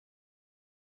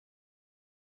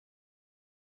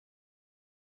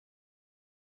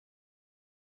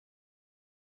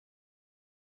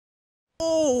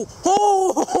Oh,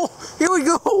 oh, here we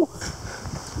go.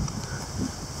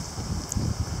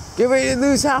 Get ready to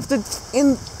lose half the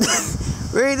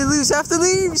ready to lose half the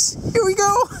leaves. Here we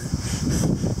go.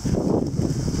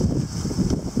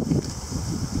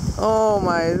 Oh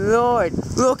my Lord,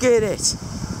 look at it.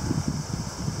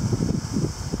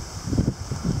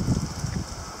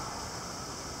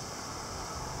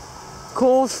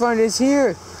 Cold front is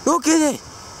here. Look at it.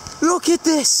 Look at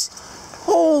this.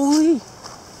 Holy.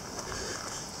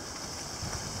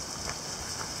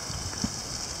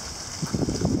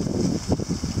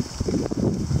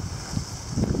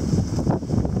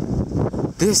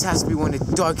 This has to be one of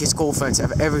the darkest cold fronts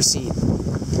I've ever seen.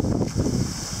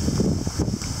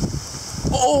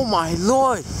 Oh my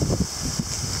Lord!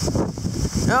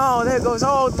 Oh, there goes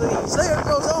all the leaves. There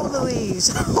goes all the leaves.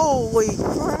 Holy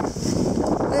crap!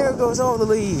 There goes all the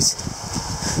leaves.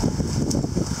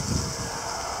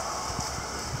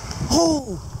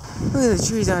 Oh! Look at the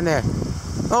trees down there.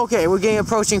 Okay, we're getting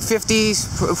approaching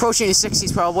 50s, approaching the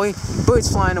 60s probably.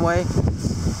 Birds flying away.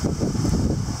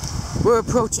 We're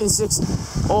approaching 60.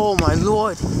 Oh my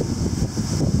Lord!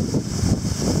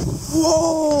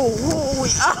 Whoa! Holy!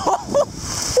 Ow!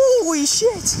 Holy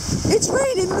shit! It's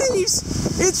raining leaves!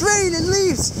 It's raining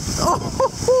leaves!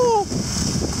 Oh!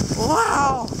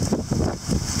 Wow!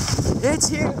 It's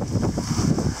here!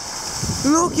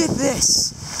 Look at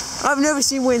this! I've never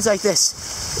seen winds like this.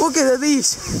 Look at the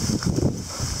leaves!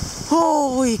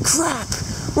 Holy crap!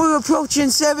 We're approaching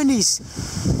 70s!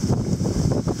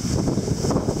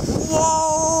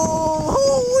 Whoa!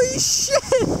 Holy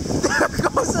shit! There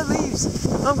goes the leaves!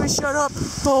 I'm gonna shut up!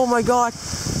 Oh my God!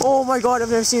 Oh my God, I've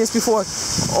never seen this before.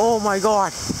 Oh my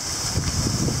God.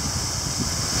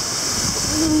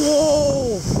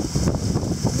 Whoa!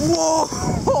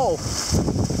 Whoa!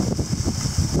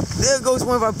 There goes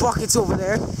one of our buckets over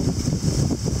there.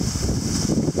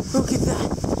 Look at that.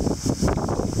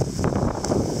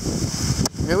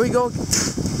 Here we go.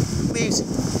 Leaves.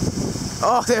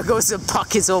 Oh, there goes the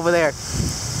buckets over there.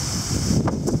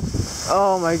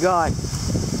 Oh my God.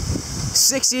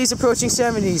 60s approaching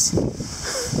 70s.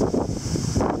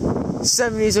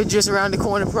 70s are just around the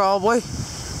corner probably.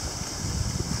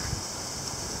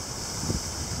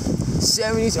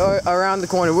 70s are around the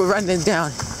corner. We're running it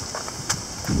down.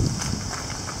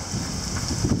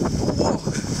 Whoa.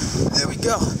 There we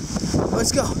go.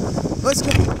 Let's go. Let's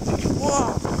go.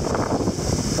 Whoa.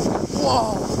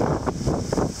 Whoa.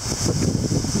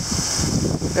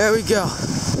 There we go.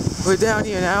 We're down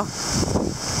here now.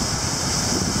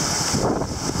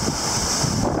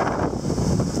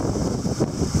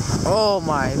 Oh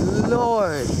my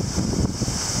Lord.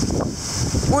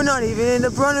 We're not even in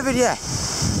the brunt of it yet.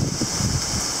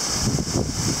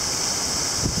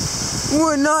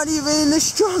 We're not even in the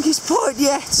strongest part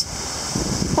yet.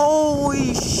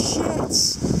 Holy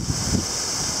shit.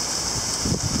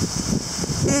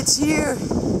 It's here.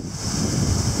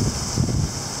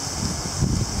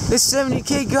 The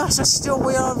 70k gusts are still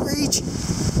way out of reach.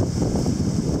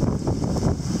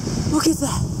 Look at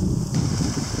that.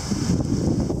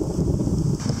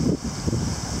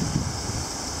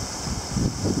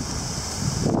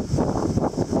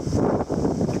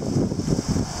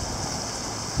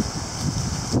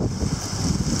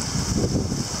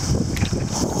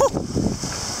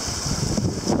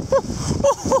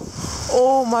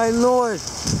 Oh my Lord.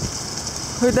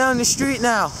 We're down the street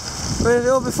now. We're a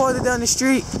little bit farther down the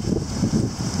street.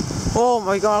 Oh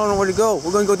my God, I don't know where to go.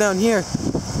 We're gonna go down here.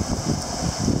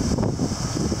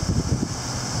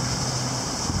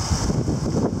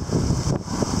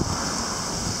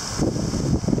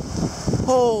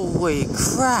 Holy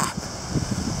crap.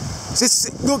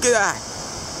 Look at that.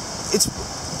 It's,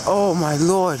 oh my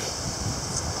Lord.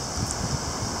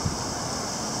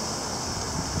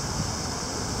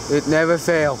 It never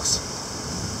fails.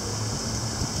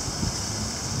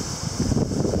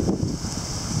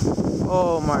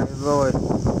 Oh my Lord.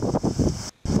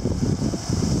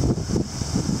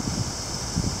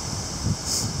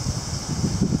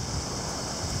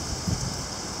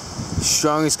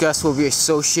 Strongest gust will be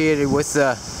associated with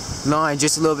the line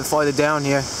just a little bit farther down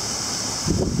here.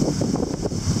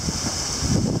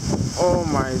 Oh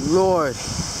my Lord.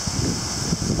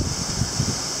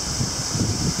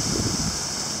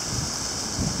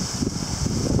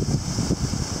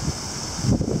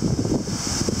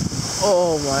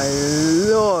 Oh my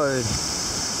Lord.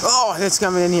 Oh, it's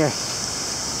coming in here.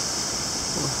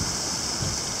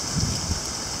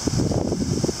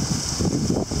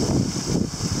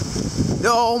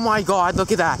 Oh my God,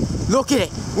 look at that. Look at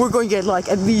it. We're going to get like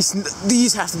at least,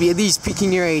 these have to be at least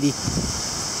peaking near 80.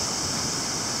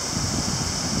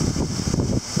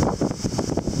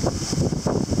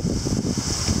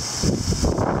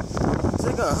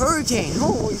 hurricane.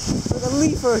 Holy shit, like a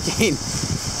leaf hurricane.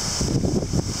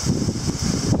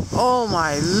 Oh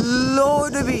my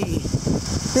lord to be.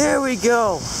 There we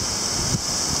go.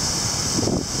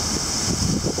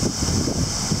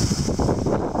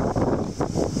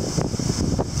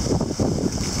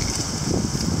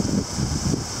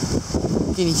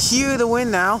 You can hear the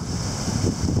wind now.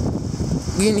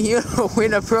 You can hear the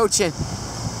wind approaching.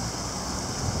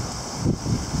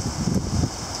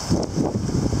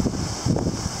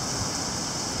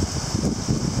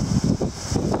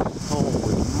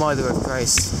 Holy mother of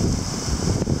Christ.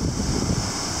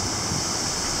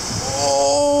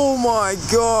 Oh my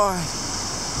God.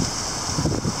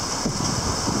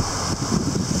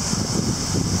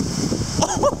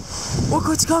 Oh, look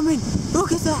what's coming.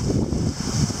 Look at that.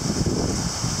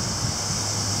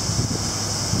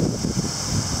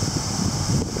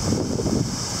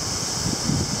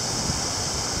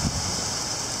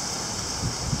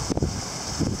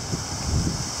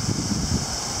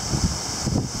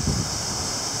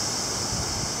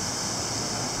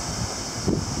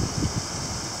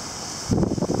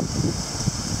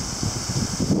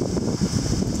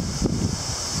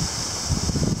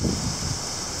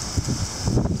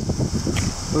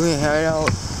 We're gonna head out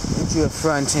into the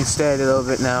front instead a little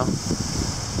bit now.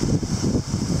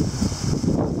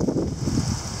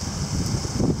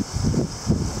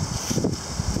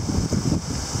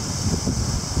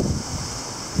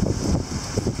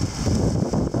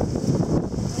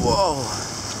 Whoa!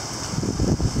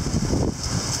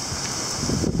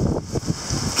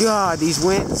 God, these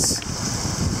winds.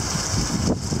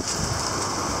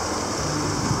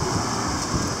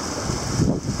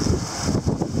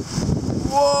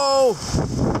 Whoa!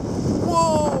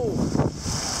 Whoa!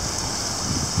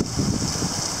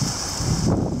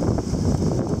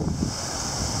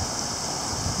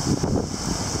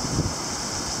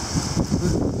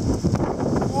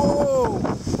 Whoa!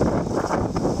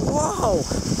 Whoa!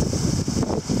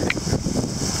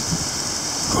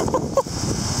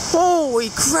 Holy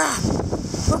crap!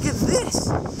 Look at this!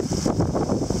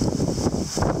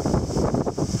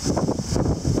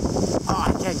 Oh,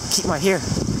 I can't keep my hair.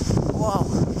 Whoa.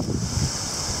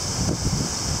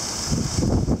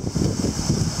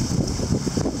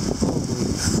 Holy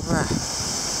crap.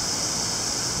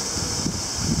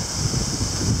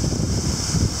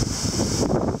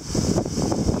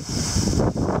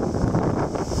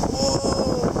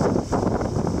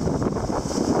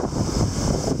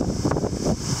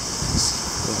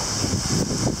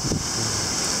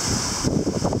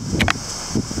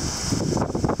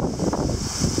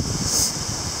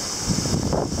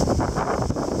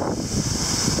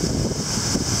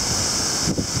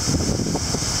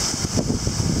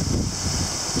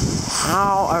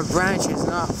 How our branch is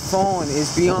not fallen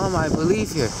is beyond my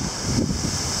belief here.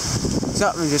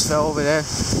 Something just fell over there.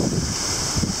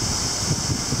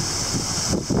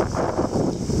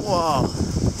 Whoa.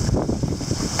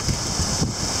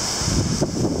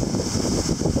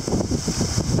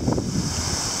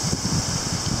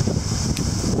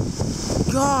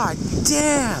 God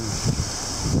damn.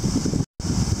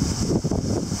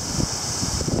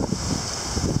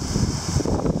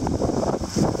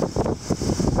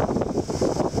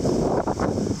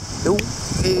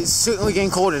 It's certainly getting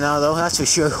colder now, though, that's for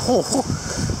sure. Oh.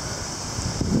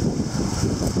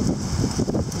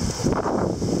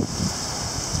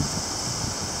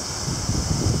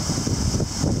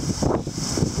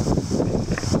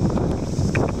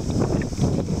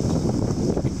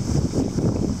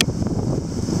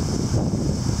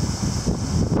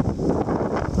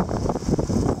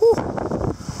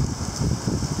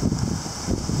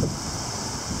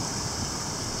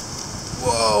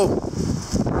 Whoa!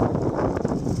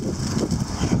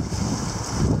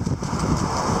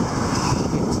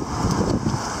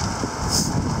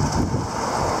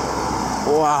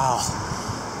 Wow.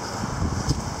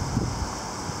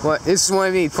 What, this is what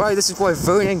I mean. Probably this is what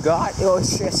Vernon got. It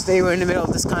was just, they were in the middle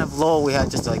of this kind of lull we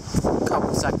had just like a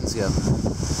couple seconds ago.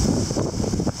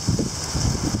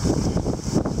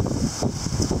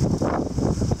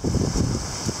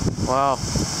 Wow.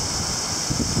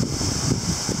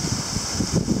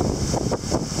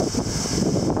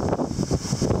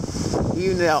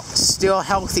 Even though still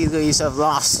healthy, these have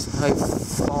lost, like,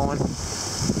 fallen.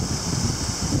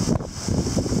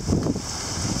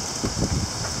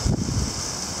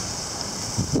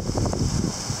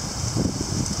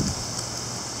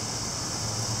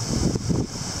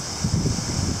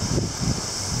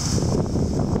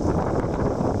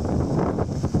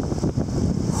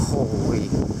 Holy.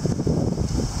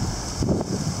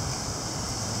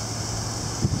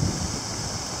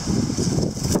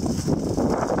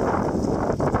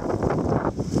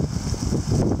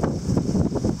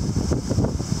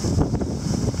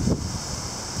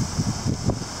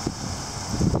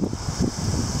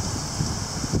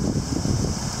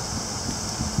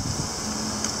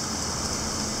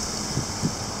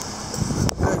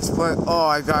 quick. Oh,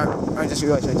 I just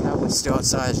realized my tablet's still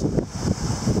outside.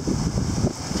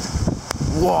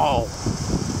 Whoa.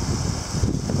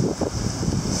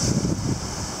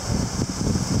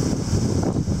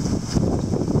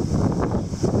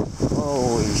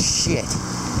 Holy shit.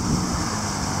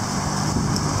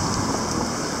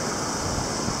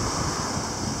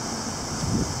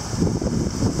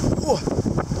 Whoa.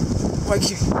 Right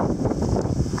here.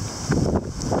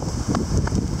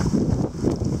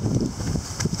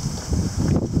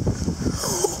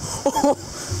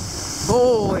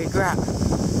 Holy crap.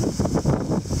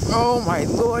 Oh my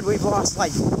lord, we've lost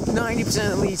like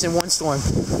 90% of the leaves in one storm.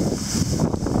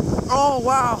 Oh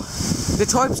wow. The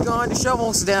tarp's gone, the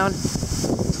shovel's down.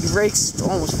 The rake's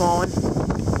almost fallen.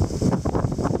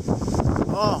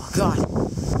 Oh god.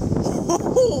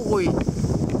 Holy.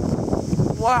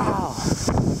 Wow.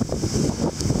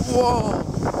 Whoa.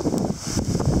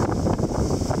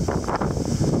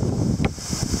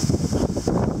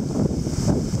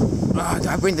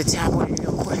 I bring the tap on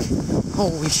real quick.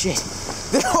 Holy shit.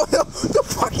 The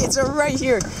buckets are right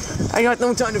here. I got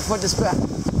no time to put this back.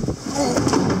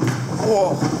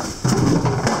 Whoa.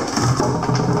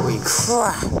 Holy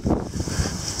crap.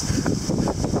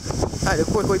 I had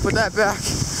to quickly put that back.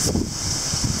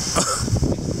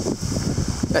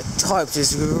 That tarp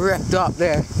just ripped up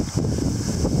there.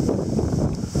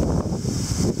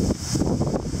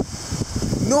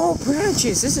 No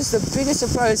branches! This is the biggest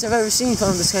surprise I've ever seen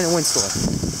from this kind of windstorm.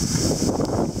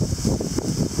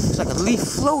 It's like a leaf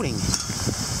floating.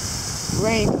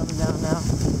 Rain coming down now.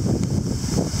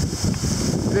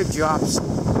 Big drops.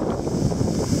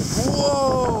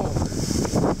 Whoa!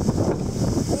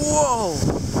 Whoa!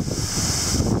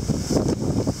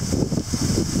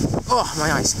 Oh,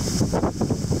 my eyes.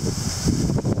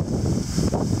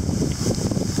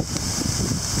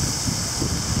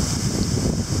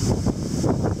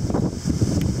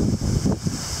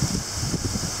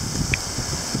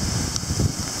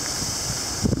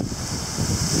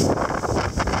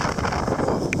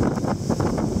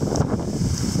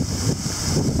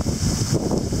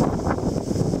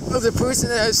 As a person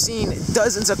that has seen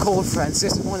dozens of cold fronts,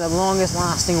 this is one of the longest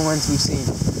lasting ones we've seen.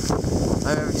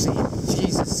 I've ever seen.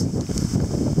 Jesus.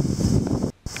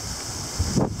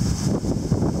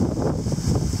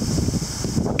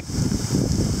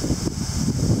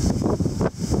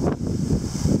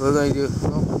 What are we going to do?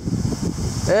 Oh.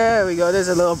 There we go, there's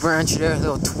a little branch there, a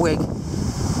little twig.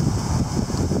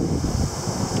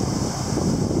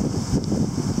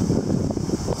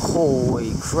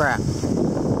 Holy crap.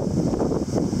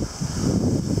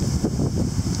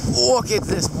 Look at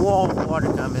this wall of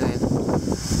water coming in.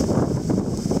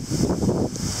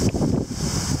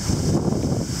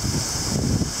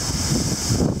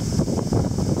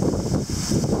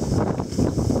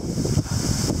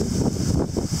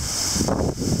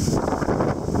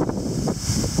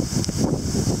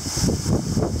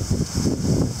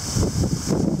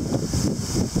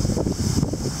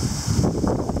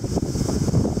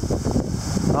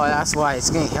 Oh, that's why it's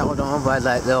getting held on by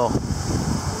that little,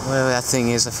 whatever that thing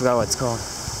is, I forgot what it's called.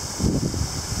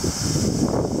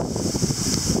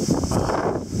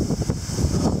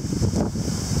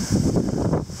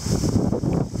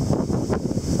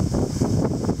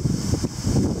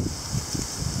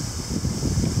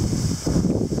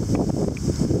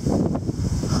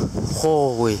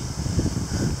 Holy.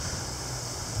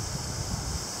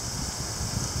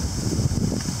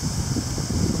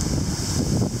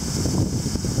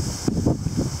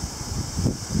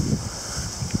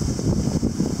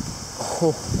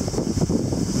 Oh.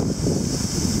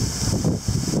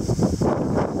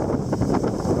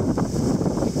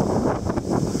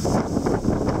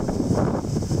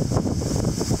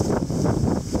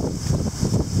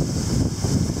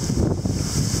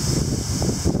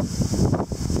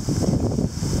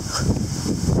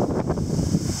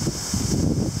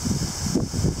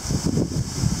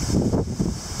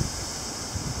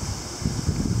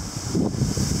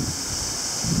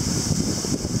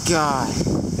 God.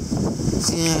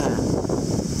 Yeah.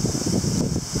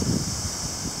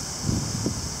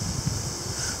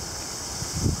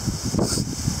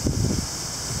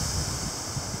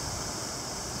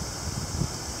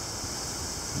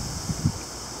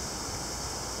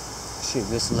 Should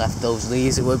have just left those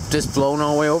leaves. It would have just blown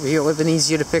all the way over here. It would have been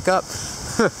easier to pick up.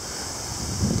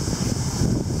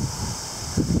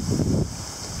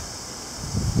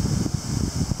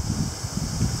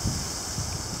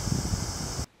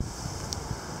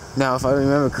 Now, if I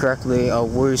remember correctly, our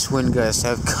worst wind gusts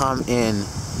have come in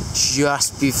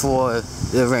just before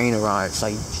the rain arrives,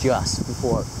 like just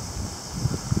before.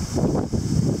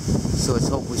 So let's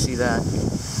hope we see that.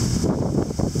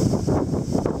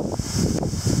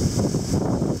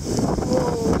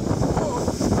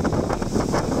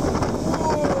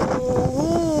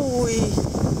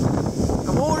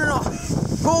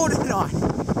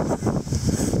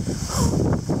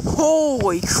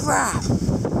 Holy crap!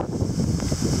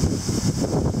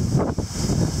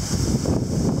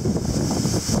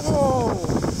 Whoa!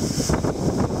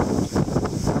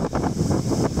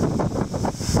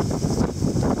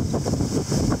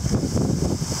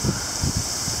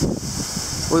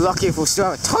 We're lucky if we'll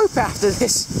still have a tarp after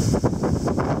this.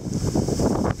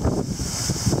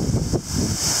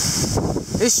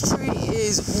 This tree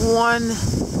is one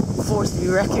force to be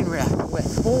reckoned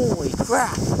with. Holy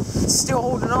crap! It's still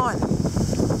holding on.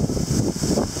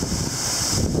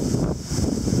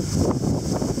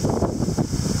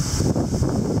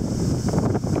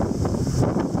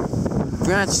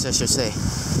 Branches, I should say.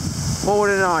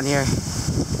 Holding on here.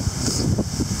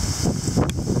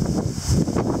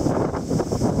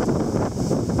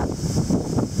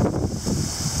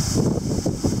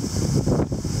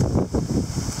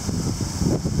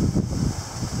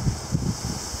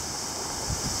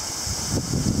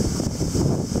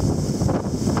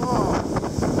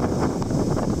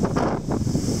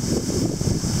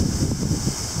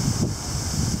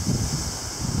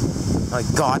 My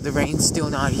God, the rain's still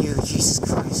not here. Jesus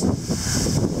Christ.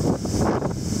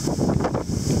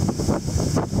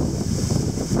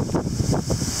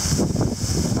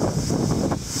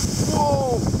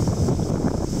 Whoa!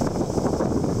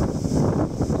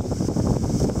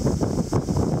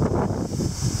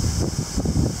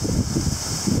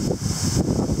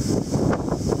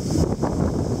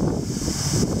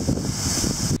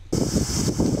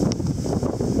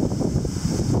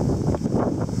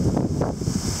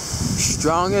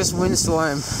 Strongest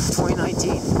windstorm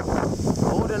 2019.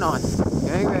 Holding on.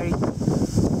 Getting ready.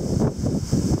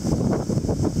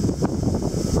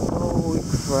 Holy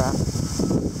crap.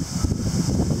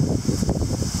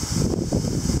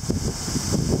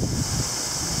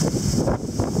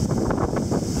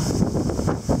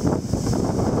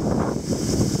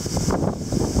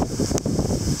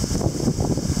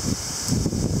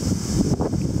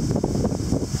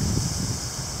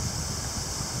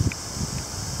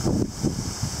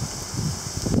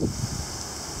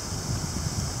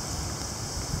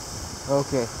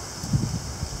 Okay.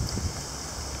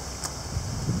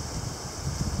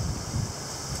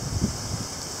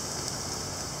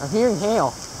 I'm hearing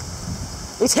hail.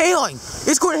 It's hailing!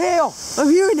 It's going to hail! I'm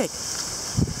hearing it!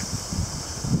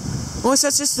 Unless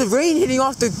that's just the rain hitting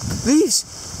off the leaves.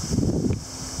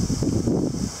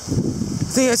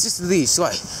 I think that's just the leaves,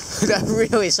 sorry. That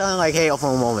really sounded like hail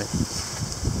for a moment.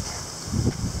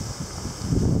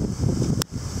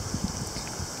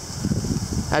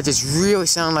 That just really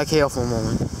sounded like hail for a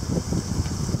moment.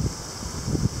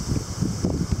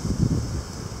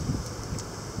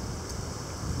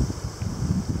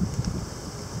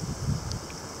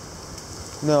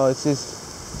 No, it's just...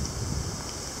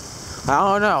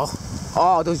 I don't know.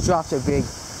 Oh, those drops are big.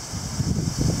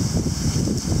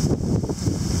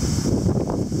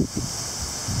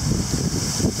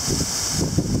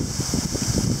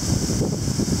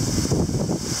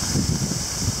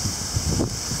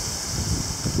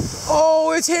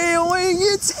 Oh, it's hailing!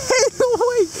 It's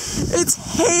hailing! It's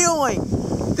hailing!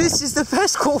 This is the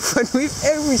best cold front we've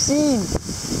ever seen.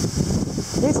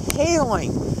 It's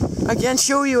hailing. I can't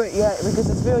show you it yet because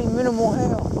it's very minimal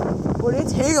hail, but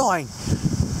it's hailing.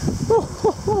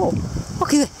 Oh,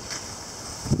 look at it.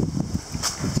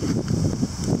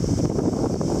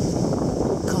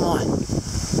 Come on.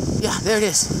 Yeah, there it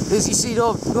is. As you see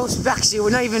those specks here,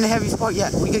 we're not even in the heavy spot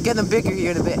yet. We could get them bigger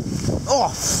here in a bit. Oh,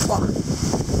 fuck.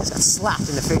 Just got slapped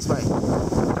in the face by it.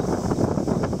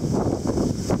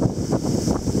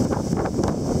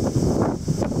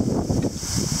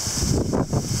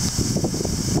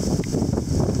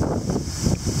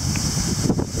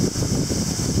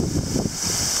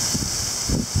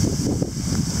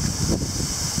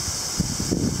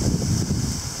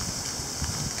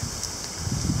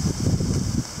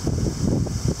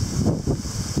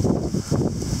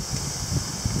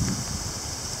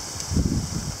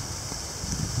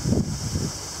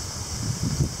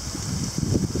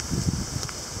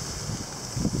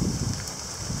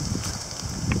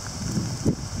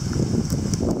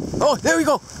 Oh, there we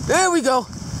go. There we go.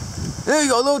 There you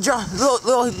go. A little drop,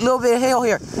 little bit of hail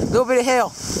here. A little bit of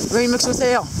hail. Rain mixed with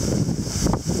hail.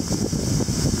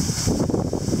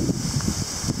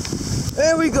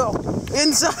 There we go.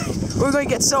 Inside. We're going to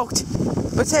get soaked.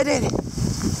 Let's head in.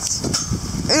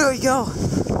 There we go.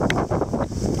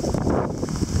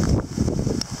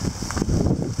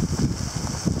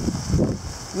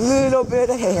 Little bit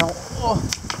of hail. Oh.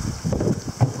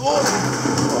 Oh.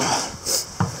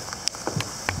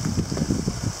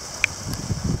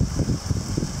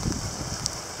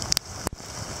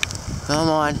 Come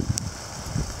on.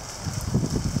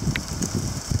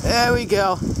 There we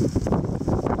go.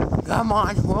 Come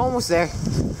on, we're almost there.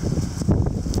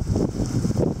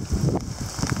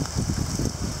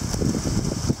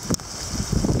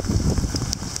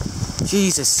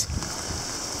 Jesus.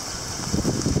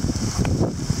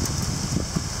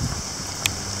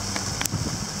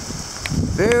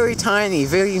 Very tiny,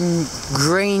 very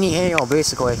grainy hail,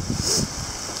 basically.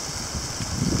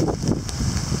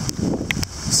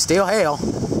 Still hail.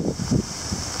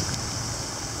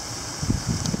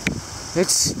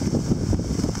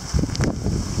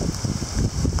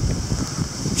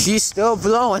 She's still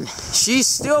blowing. She's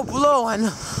still blowing.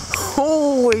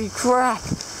 Holy crap.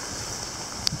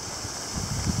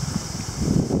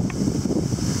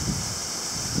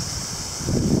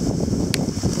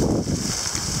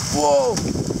 Whoa.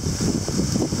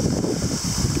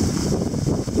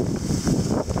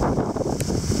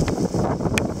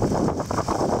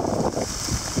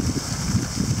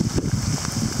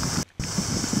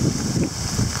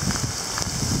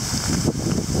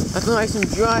 That's like some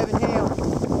driving hail.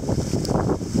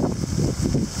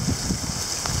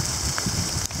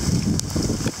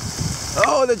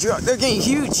 Oh, they're getting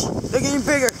huge. They're getting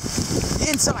bigger.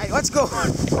 Inside, let's go.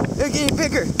 They're getting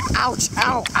bigger. Ouch,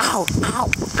 ow, ow, ow,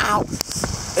 ow.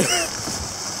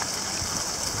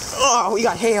 Oh, we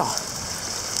got hail.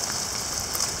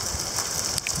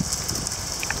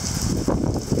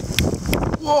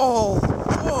 Whoa,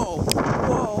 whoa,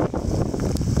 whoa.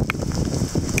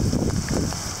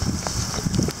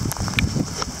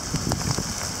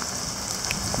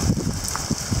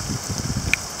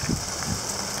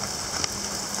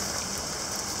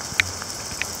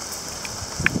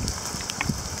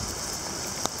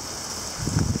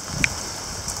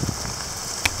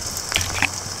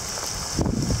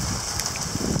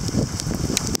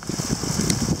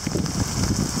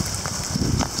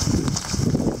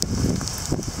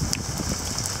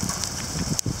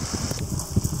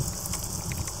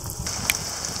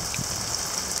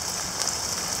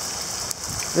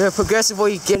 They're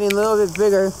progressively getting a little bit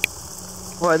bigger,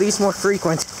 or at least more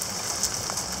frequent.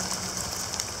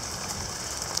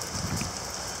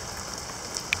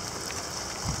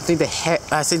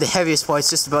 I think the heaviest part's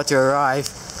just about to arrive,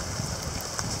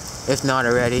 if not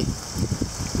already.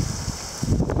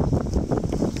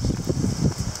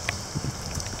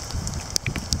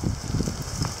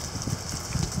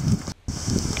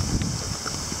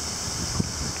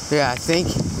 Yeah, I think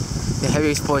the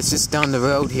heaviest part's just down the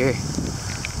road here.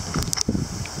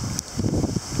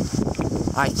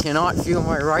 I cannot feel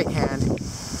my right hand.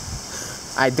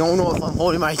 I don't know if I'm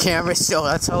holding my camera still.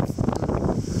 That's how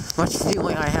much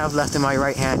feeling I have left in my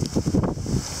right hand.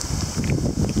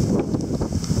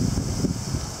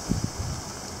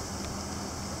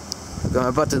 I'm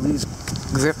about to lose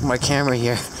grip of my camera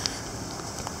here.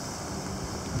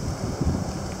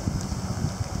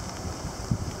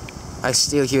 I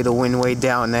still hear the wind way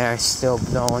down there, still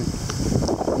blowing.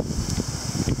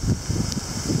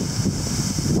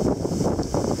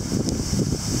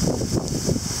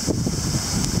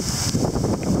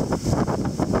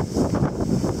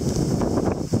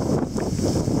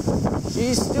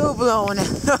 She's still blowing.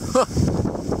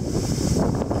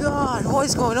 God, what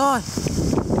is going on?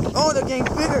 Oh, they're getting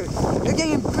bigger. They're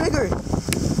getting bigger.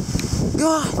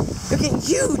 God, they're getting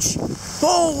huge.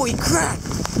 Holy crap.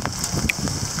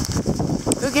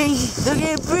 They're getting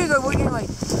bigger. We're getting like,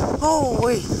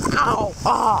 holy, ow,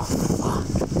 oh,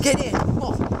 fuck. Get in.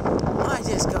 Oh, I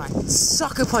just got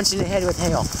sucker punched in the head with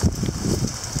hail.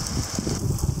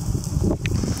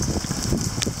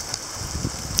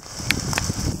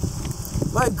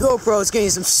 My GoPro is getting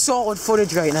some solid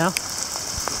footage right now.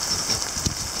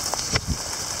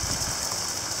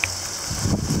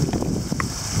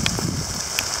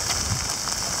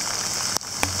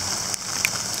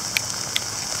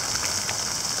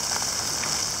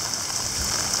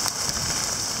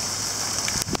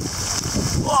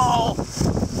 Whoa!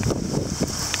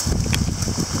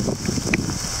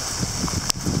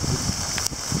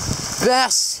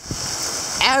 Best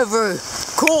ever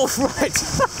cold front.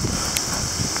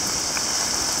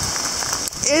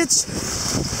 It's,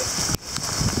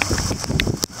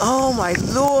 oh my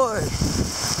Lord,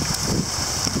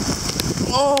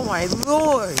 oh my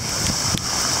Lord,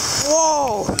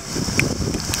 whoa,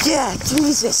 yeah,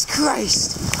 Jesus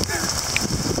Christ,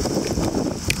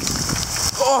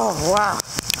 oh wow,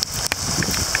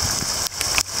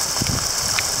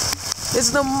 it's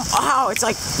the, wow, it's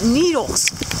like needles.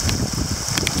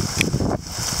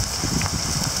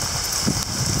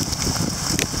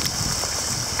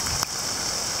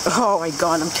 Oh my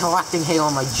God, I'm collecting hail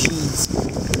on my jeans.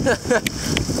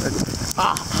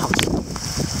 Ah, ouch.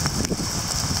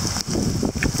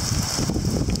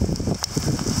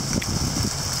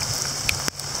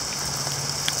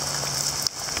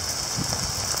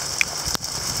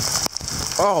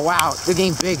 Oh wow, they're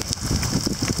getting big.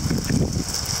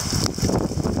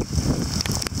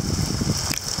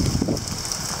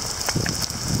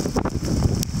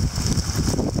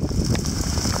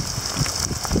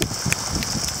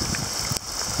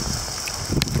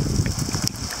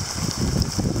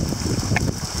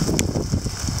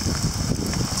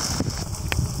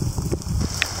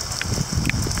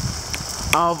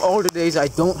 Of all the days I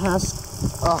don't have,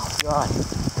 oh god.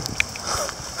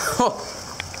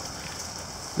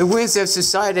 The winds have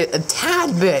subsided a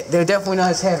tad bit. They're definitely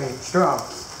not as heavy, strong.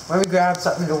 Let me grab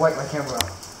something to wipe my camera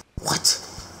off. What?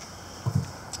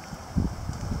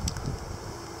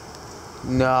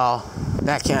 No,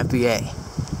 that can't be it.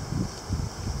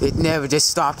 It never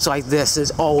just stops like this.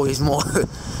 There's always more.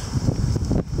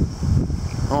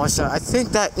 Oh, so I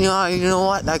think that, you know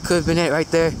what? That could have been it right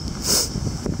there.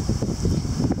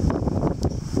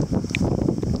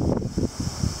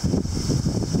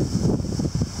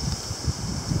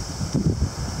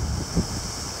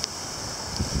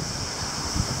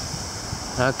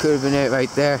 That could have been it right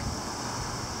there.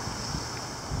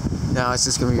 Now it's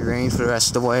just gonna be rain for the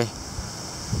rest of the way.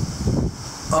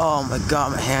 Oh my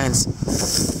god, my hands.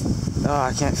 Oh,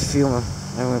 I can't feel them.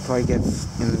 I'm gonna probably get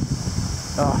in.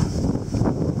 Oh.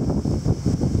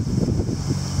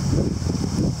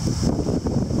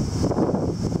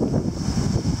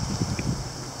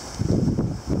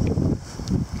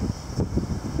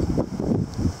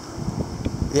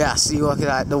 Yeah, see, look at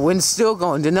that. The wind's still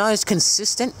going. They're not as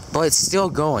consistent, but it's still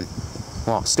going.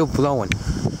 Well, still blowing.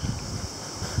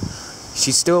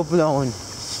 She's still blowing.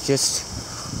 Just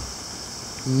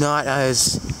not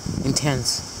as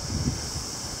intense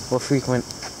or frequent.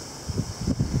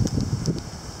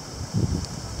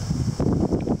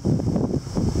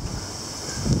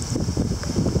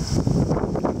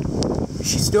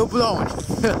 She's still blowing.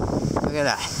 Look at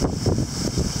that.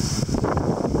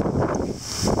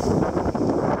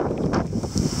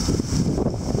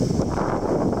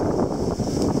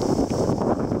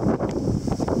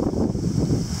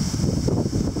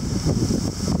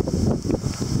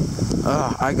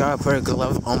 Oh, I gotta put a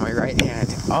glove on my right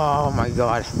hand. Oh my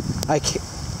god. I can't.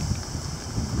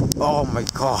 Oh my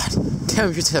god.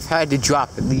 Temperatures have had to drop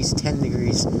at least 10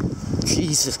 degrees.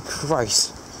 Jesus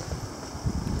Christ.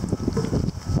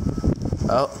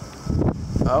 Oh.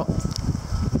 Oh.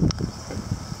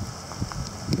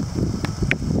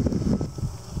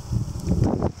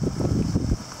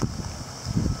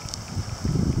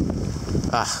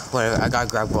 Whatever. I gotta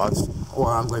grab gloves,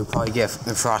 or I'm going to probably get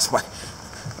frostbite.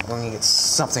 I'm going to get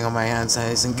something on my hands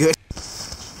that isn't good.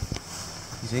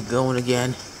 Is it going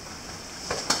again?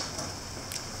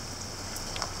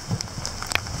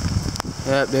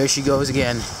 Yep, there she goes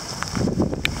again.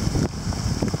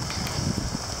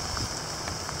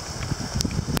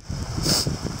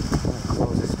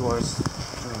 Close this doors.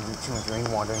 Too much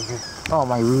rainwater in here. Oh,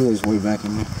 my ruler is way back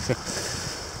in here.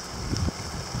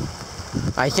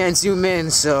 I can't zoom in,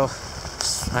 so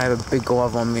I have a big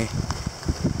glove on me.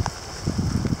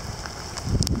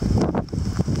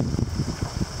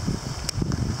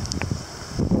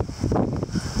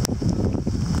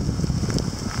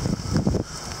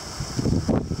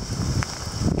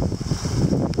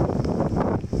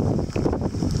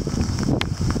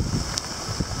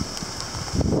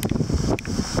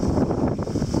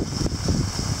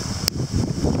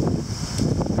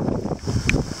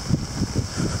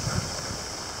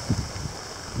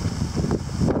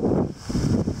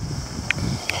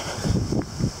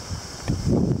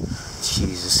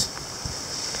 Jesus.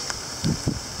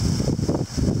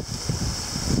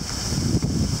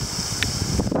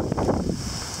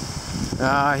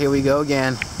 Ah, here we go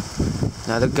again.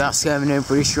 Now the gusts coming in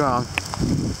pretty strong.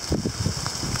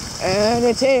 And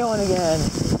it's hailing again.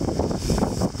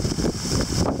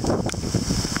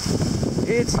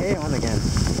 It's hailing again,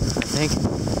 I think.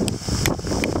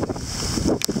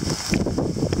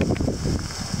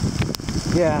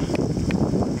 Yeah.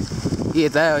 Yeah,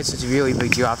 that was such a really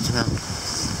big drop to now.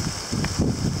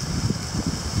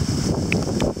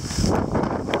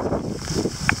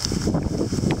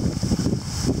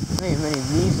 Not even many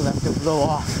leaves left to blow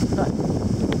off.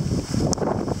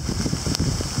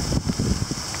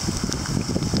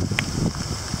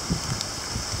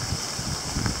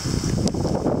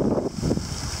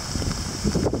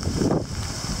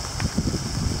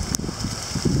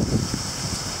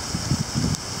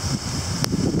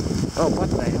 Oh, what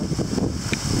the hell?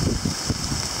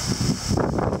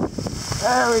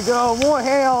 There we go, more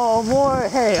hail, more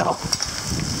hail.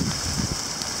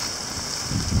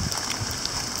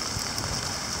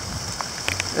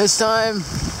 This time,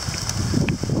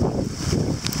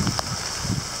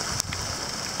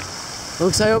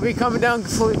 looks like it'll be coming down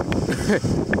completely.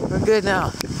 We're good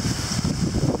now.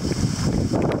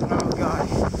 Oh god.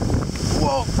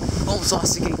 Whoa! Almost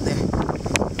lost the gate there.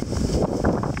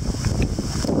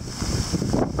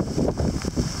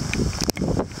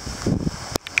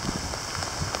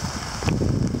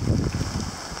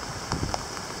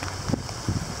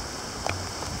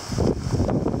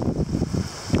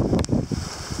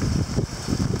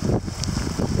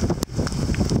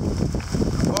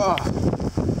 Oh.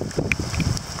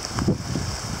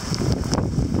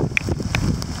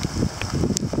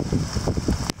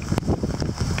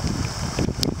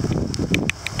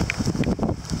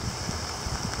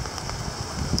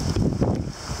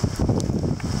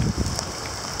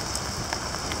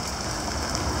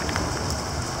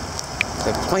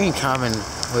 The plane coming,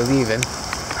 we're leaving.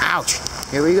 Ouch!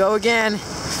 Here we go again. It's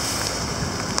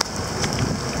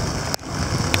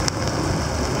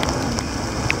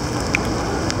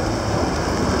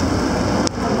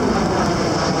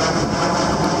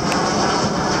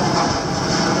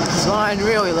flying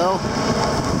really low.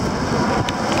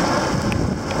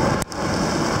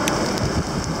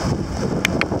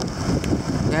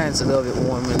 Yeah, it's a little bit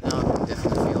warmer now. I can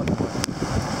definitely feel it more.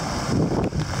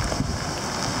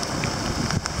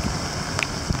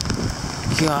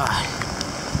 God.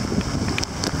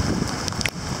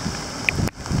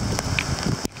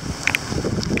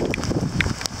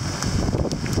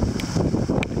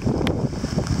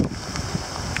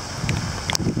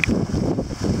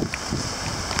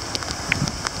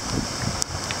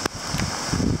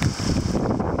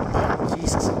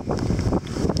 Jesus.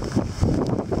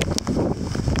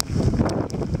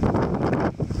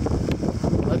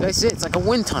 Like I said, it's like a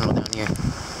wind tunnel down here.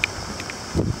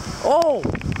 Oh!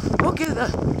 Look at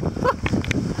that!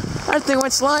 That thing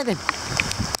went sliding.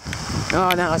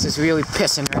 Oh, now it's just really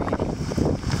pissing rain.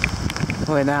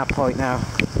 We're at that point now.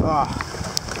 Oh.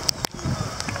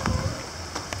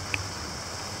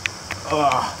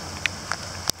 Oh.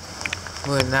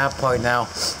 We're at that point now.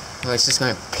 Where it's just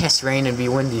gonna piss rain and be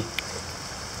windy.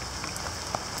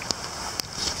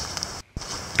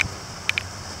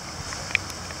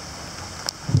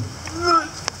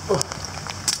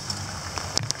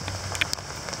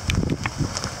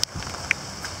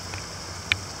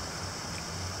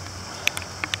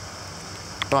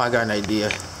 Oh, I got an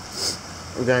idea.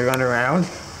 We're gonna run around.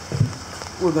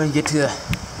 We're gonna get to the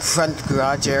front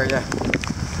garage area.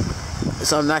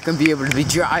 So I'm not gonna be able to be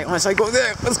dry unless I go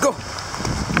there. Let's go.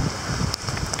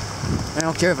 I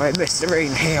don't care if I miss the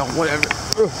rain, hail, whatever.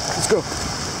 Let's go.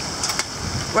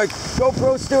 My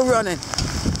GoPro's still running.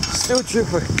 Still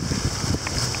trooper.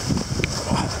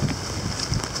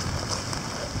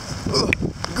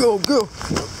 Go, go.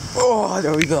 Oh,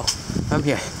 there we go. I'm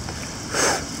here.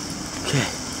 Okay.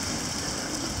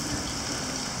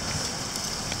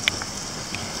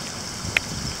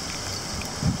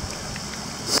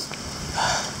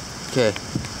 Okay,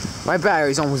 my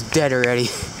battery's almost dead already.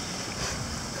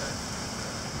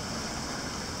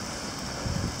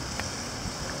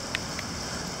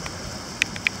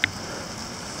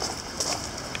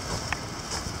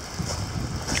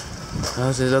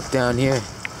 How's it look down here?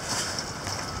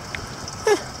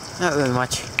 Not really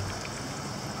much.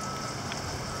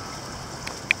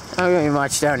 Not really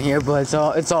much down here, but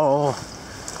it's all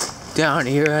down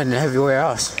here and everywhere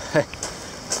else.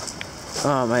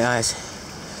 Oh, my eyes.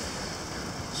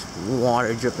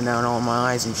 Water dripping down all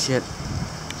my eyes and shit.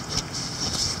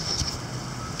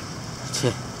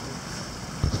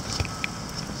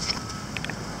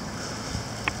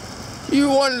 You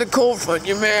wanted a cold front,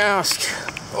 you may ask.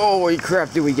 Holy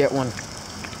crap, did we get one?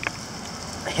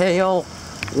 Hail,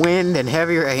 wind, and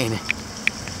heavy rain.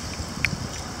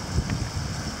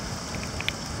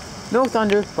 No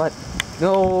thunder, but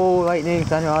no lightning,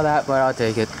 thunder, all that, but I'll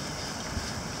take it.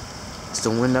 It's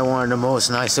the wind I wanted the most,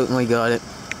 and I certainly got it.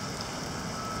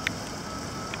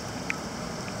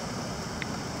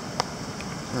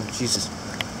 Oh, Jesus.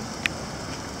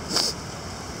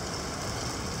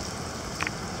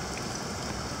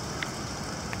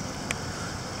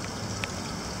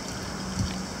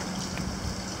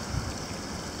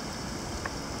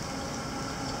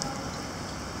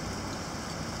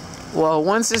 Well,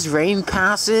 once this rain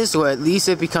passes, or at least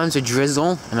it becomes a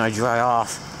drizzle, and I dry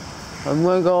off, I'm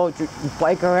gonna go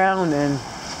bike around and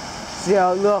see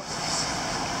how it looks.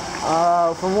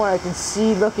 From what I can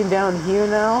see looking down here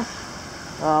now,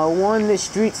 one of the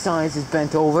street signs is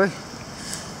bent over.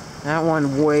 That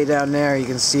one way down there, you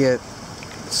can see it.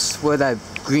 It's where that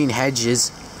green hedge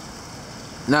is.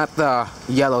 Not the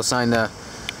yellow sign, the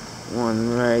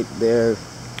one right there,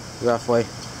 roughly.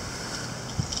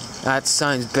 That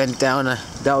sign's bent down.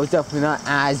 That was definitely not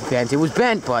as bent. It was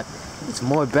bent, but it's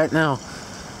more bent now.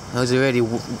 It was already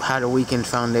had a weakened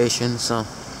foundation, so.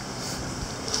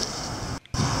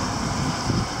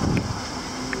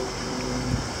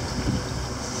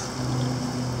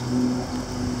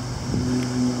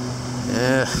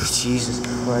 Ugh, Jesus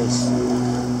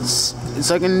Christ. It's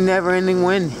like a never-ending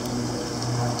wind.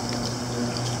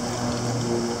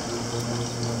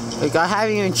 Like, I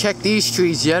haven't even checked these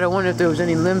trees yet. I wonder if there was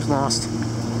any limbs lost.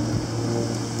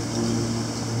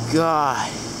 God.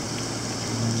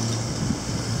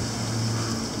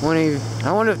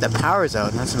 I wonder if the power's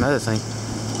out. That's another thing.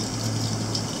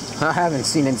 I haven't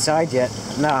seen inside yet.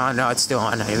 No, it's still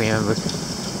on. I remember.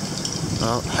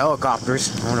 Well, helicopters.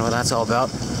 I wonder what that's all about.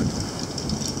 It's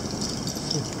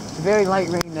very light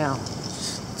rain now.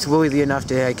 It's windy enough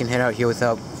that I can head out here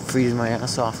without freezing my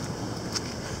ass off.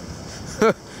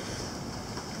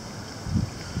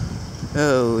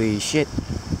 Holy shit.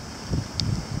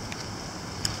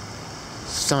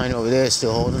 Sign over there is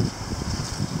still holding.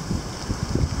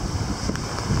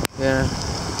 Yeah.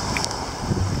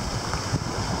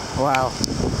 Wow.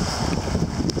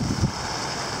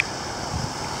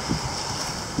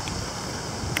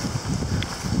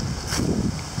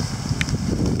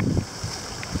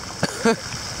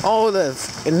 All the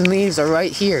leaves are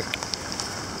right here.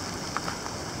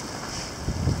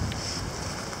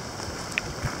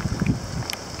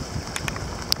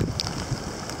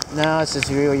 Now it's just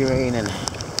really raining.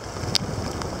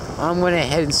 I'm gonna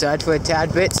head inside for a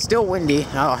tad bit. Still windy.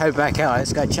 I'll head back out. I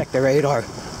just gotta check the radar.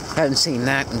 Haven't seen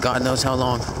that in God knows how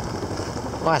long.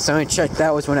 Last time I checked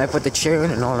that was when I put the chair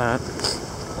in and all that.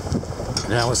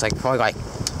 And that was like probably like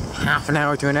half an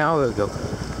hour to an hour ago.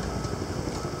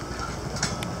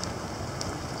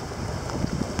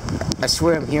 I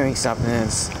swear I'm hearing something.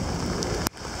 It's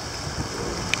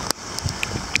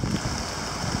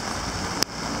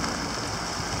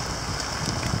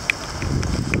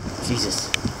Jesus.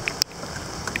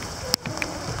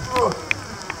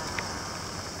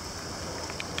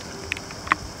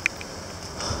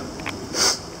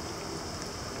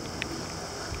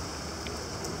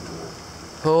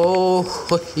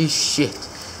 Holy shit.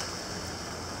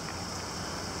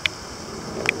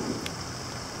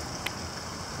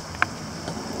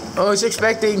 I was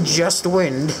expecting just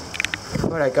wind,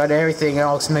 but I got everything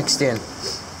else mixed in.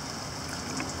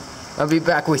 I'll be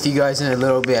back with you guys in a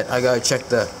little bit. I gotta check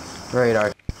the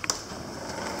radar.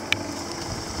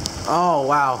 Oh,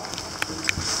 wow.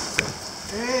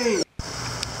 Hey!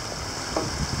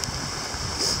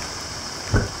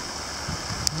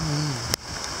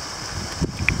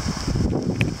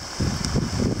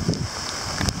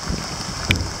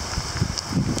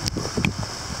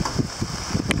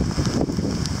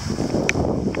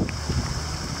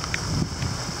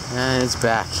 And it's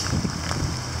back.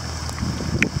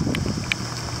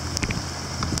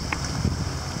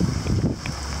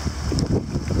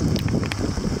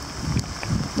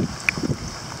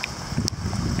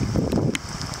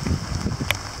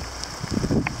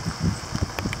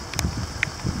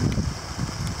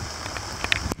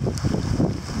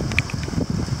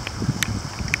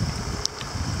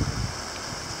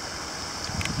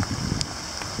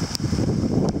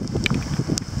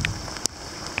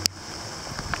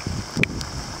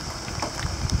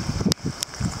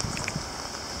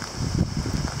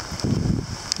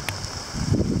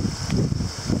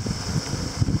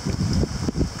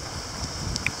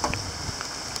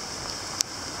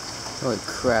 Holy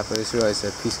crap, I just realized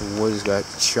that piece of wood has got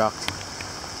chucked.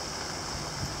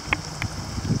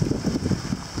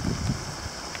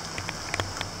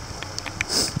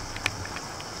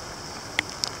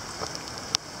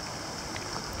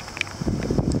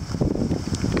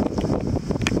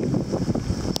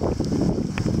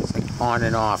 It's like on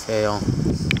and off hail.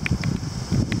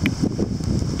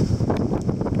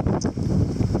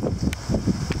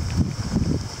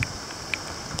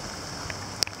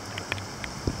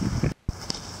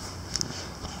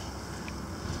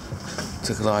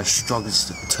 Took a lot of struggles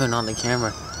to turn on the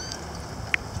camera.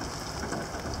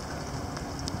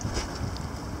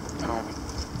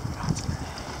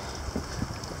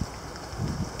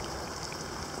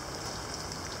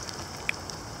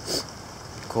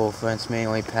 Cold front's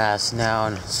mainly passed now,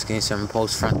 and just getting some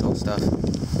post-frontal stuff.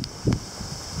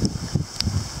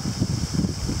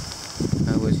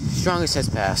 Strongest has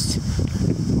passed.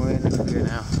 We're in the clear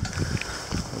now.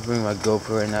 I'll bring my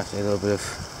GoPro in after a little bit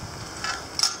of.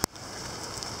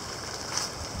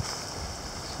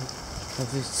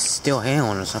 It's still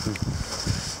hailing or something.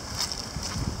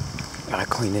 Gotta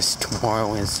clean this tomorrow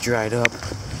when it's dried up.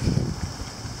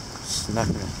 It's not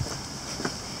gonna.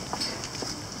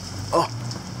 Oh!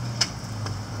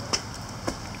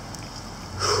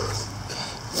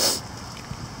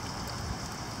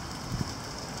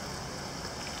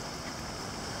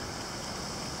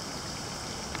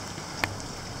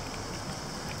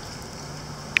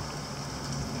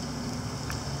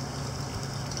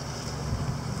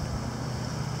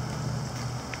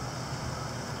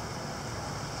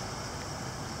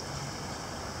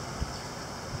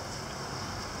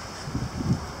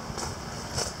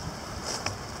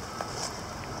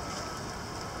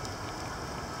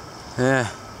 Yeah.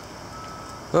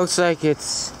 Looks like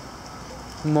it's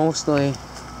mostly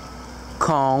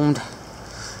calmed.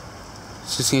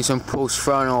 Just seeing some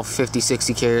post-frontal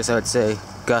 50-60 k's, I would say,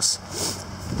 gusts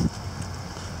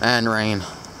and rain.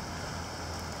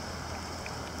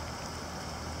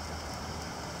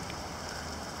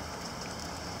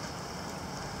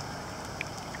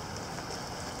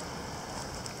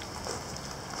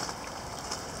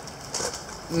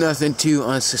 Nothing too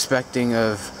unsuspecting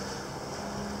of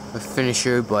a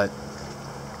finisher, but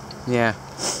yeah.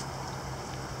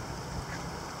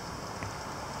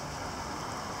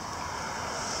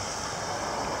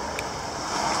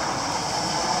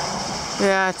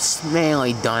 Yeah, it's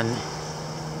mainly done.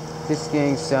 Just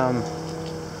getting some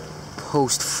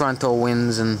post-frontal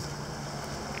winds and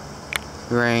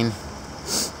rain.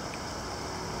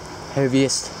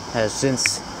 Heaviest has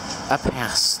since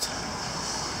passed.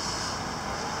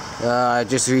 I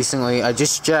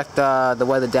just checked the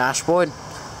weather dashboard.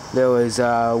 There was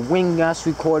wind gusts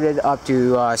recorded up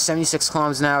to 76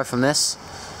 kilometers an hour from this.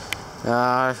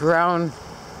 Around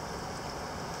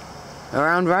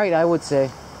right, I would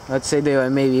say. I'd say they were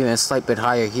maybe even a slight bit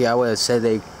higher here. I would have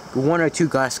said one or two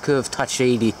gusts could have touched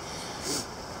 80.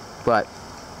 But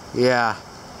yeah,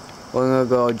 we're gonna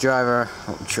go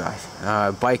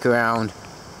bike around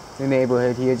the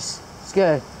neighborhood here. Just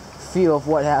get a feel of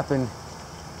what happened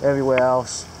everywhere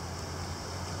else.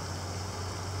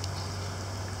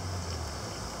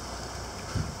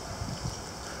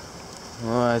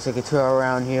 As I can tell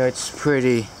around here, it's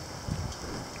pretty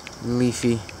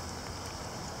leafy.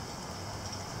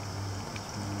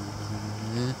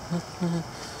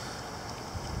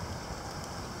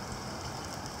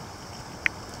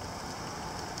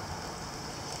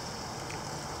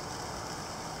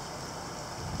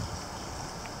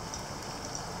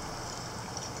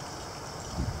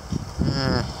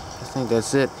 I think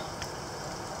that's it.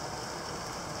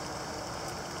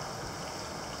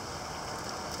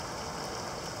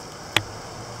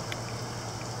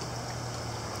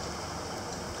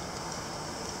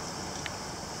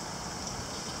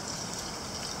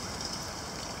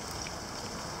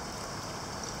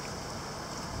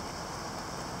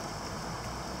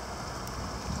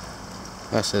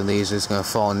 The rest of these is going to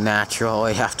fall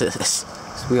naturally after this.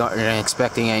 We aren't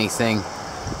expecting anything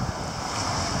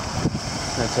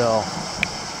until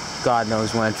God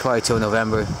knows when, probably till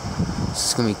November. It's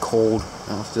just going to be cold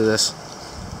after this.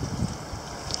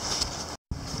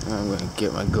 I'm going to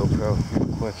get my GoPro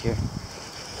real quick here.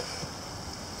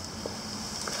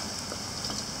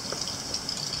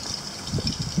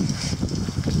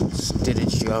 Just did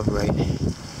its job right.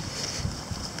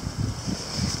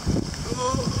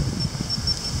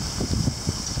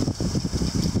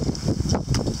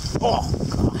 Oh,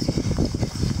 God.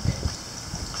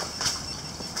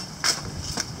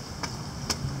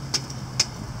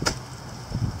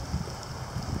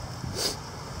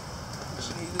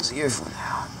 Use the earphone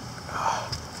now.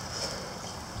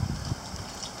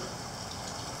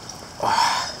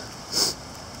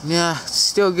 Yeah, it's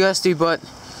still gusty, but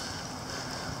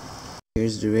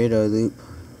here's the radar loop.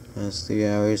 That's 3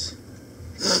 hours.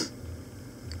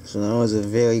 So that was a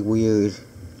very weird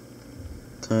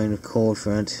kind of cold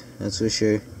front, that's for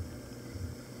sure.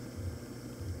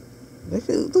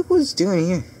 Look what it's doing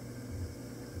here.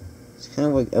 It's kind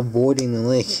of like avoiding the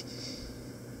lake.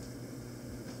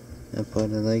 That part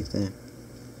of the lake there.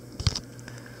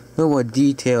 A little more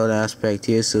detailed aspect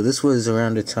here. So this was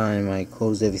around the time I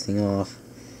closed everything off.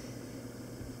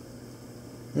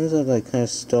 There's like kind of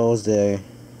stalls there,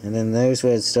 and then there's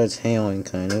where it starts hailing,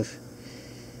 kind of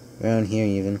around here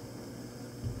even,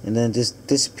 and then it just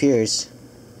disappears.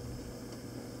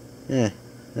 Yeah,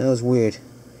 that was weird.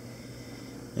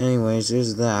 Anyways,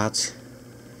 there's that.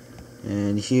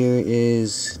 And here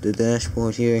is the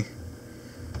dashboard here.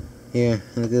 Here,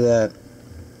 look at that.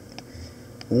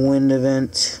 Wind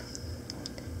event.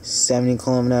 70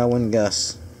 km/h wind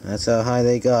gusts. That's how high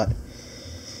they got.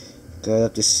 Got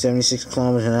up to 76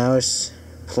 km/h.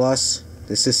 Plus,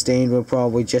 the sustained were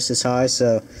probably just as high,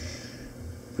 so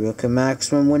broke a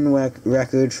maximum wind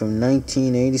record from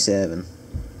 1987.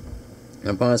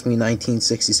 And possibly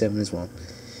 1967 as well.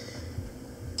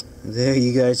 There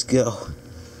you guys go.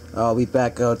 I'll be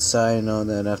back outside and all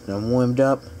that after I'm warmed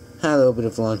up. Had a little bit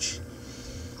of lunch.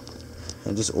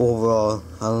 And just overall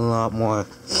a lot more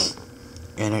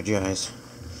energized.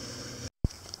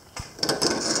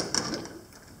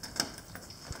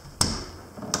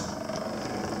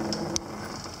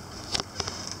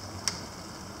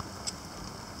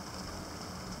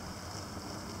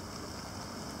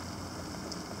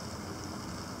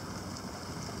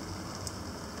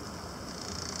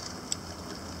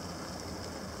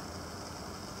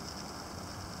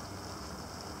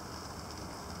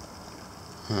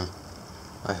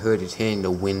 I heard it hitting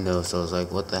the window, so I was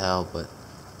like, what the hell? But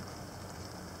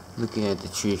looking at the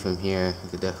tree from here, you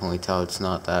could definitely tell it's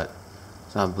not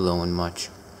blowing much.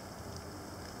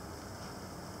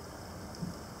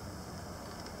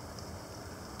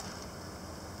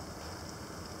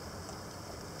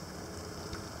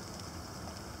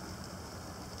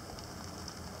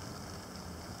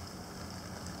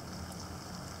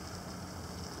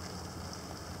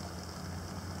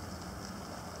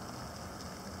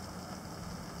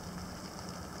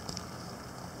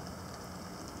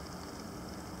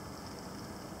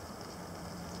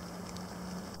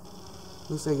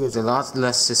 Looks like it's a lot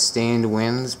less sustained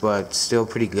winds, but still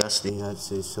pretty gusty. I'd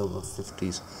say still about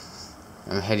 50s.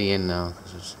 I'm heading in now.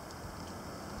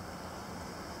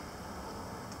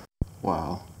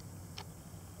 Wow.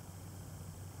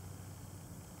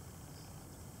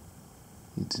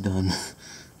 It's done.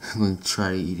 I'm going to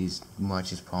try to eat as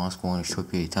much as possible in a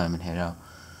short period of time and head out.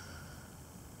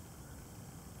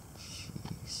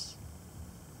 Jeez.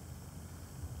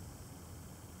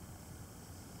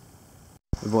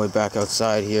 The boy back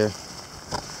outside here.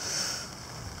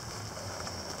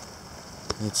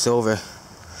 It's over.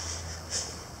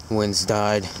 Wind's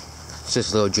died. It's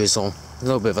just a little drizzle. A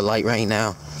little bit of a light rain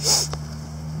now.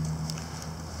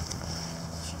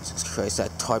 Jesus Christ,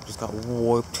 that tarp just got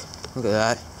warped. Look at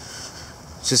that.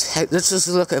 Let's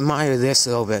just admire this a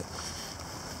little bit.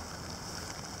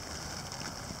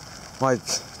 Like,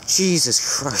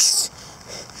 Jesus Christ.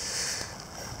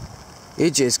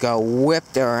 It just got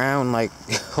whipped around like,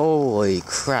 holy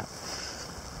crap.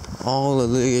 All the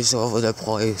leaves over the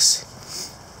place.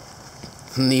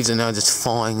 Leaves are now just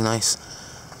falling nice.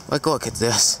 Like, look at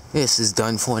this. This is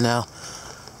done for now.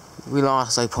 We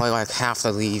lost like probably like half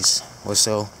the leaves or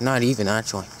so. Not even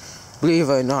actually. Believe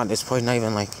it or not, it's probably not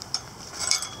even like,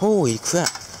 holy crap.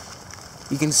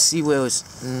 You can see where it was,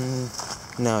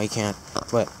 no you can't,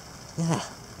 but yeah.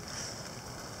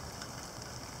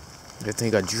 I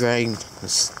think I dragged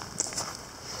this.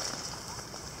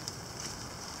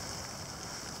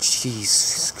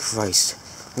 Jesus Christ.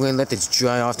 We're gonna let this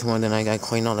dry off tomorrow, then I gotta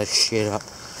clean all this shit up.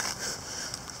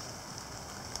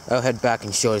 I'll head back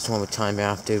and show this one more time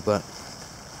after, but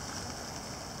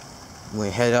when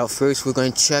we head out first, we're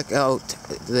gonna check out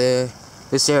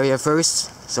this area first.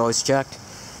 So it's checked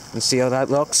and see how that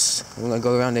looks. We're gonna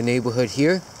go around the neighborhood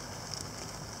here,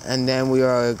 and then we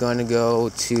are gonna go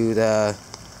to the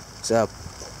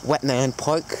wetland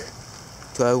park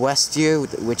to our west here,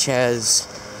 which has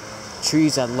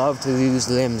trees that love to lose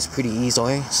limbs pretty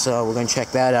easily. So we're gonna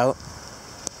check that out.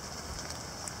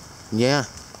 Yeah.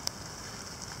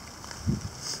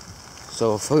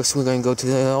 So first we're gonna go to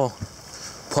the little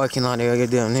parking lot area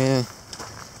down there.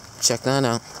 Check that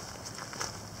out.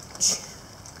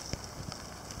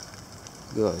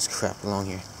 Look at all this crap along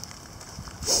here.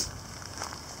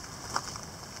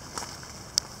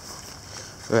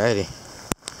 Alrighty.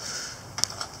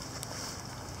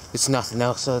 It's nothing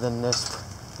else other than this.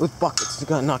 With buckets that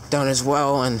got knocked down as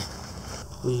well, and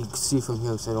you can see from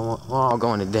here, so I don't want, well, I'll go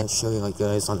on the deck, show you like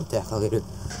guys on the deck later.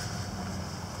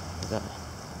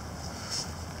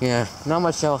 Yeah, not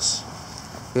much else.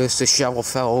 Just the shovel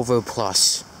fell over,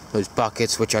 plus those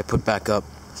buckets which I put back up.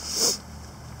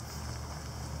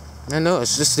 I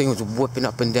noticed this thing was whipping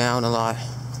up and down a lot.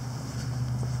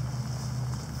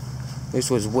 This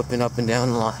was whipping up and down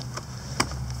a lot.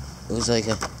 It was like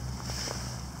a,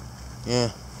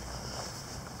 yeah.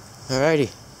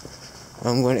 Alrighty.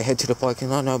 I'm going to head to the parking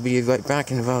lot and I'll be right back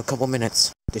in about a couple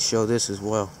minutes to show this as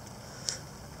well.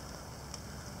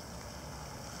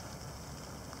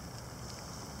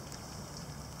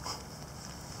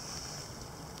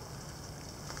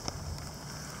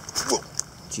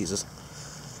 Jesus.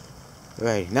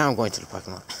 Alright, now I'm going to the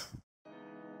parking lot.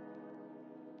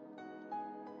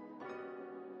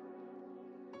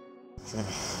 Okay.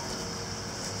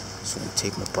 Just gonna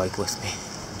take my bike with me.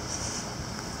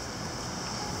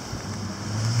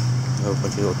 A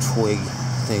bunch of little twig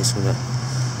things from that.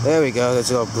 There we go,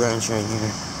 there's a little branch right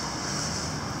here.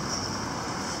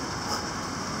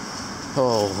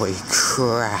 Holy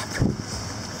crap.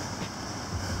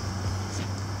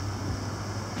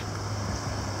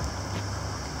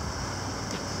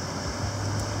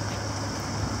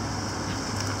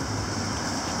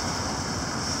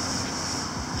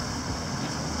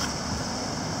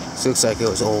 This looks like it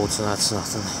was old, so that's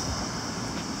nothing.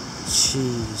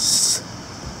 Jeez.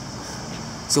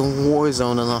 It's a war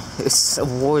zone, and it's a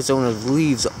war zone of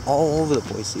leaves all over the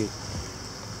place here.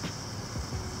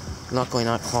 Luckily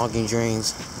not clogging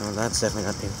drains. No, that's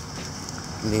definitely not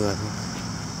new. I mean.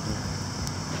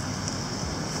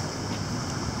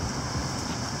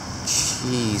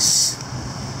 Jeez.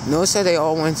 Notice how they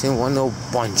all went in one little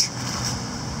bunch.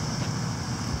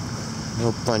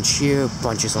 Little bunch here,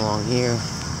 bunches along here.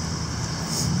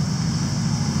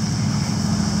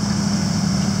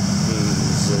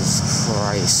 Jesus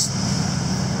Christ.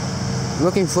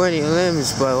 Looking for any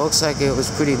limbs, but it looks like it was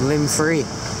pretty limb-free.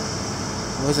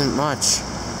 Wasn't much.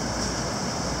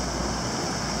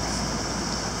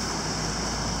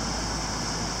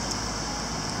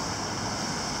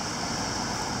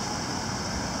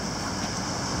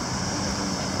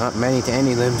 Not many to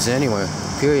any limbs anywhere,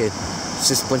 period. It's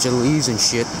just a bunch of leaves and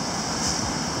shit.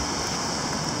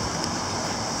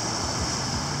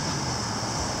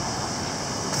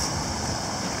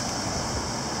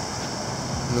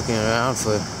 Looking around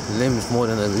for limbs more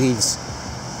than the leaves.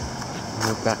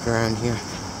 Look back around here.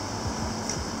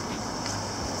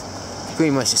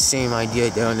 Pretty much the same idea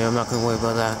down there. I'm not gonna worry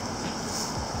about that.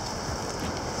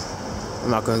 I'm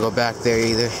not gonna go back there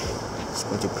either. There's a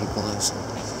bunch of people there. So.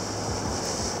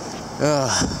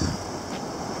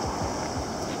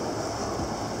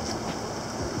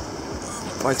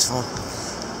 Bike's full.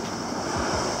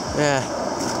 Yeah.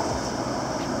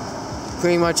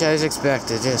 Pretty much as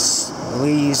expected, just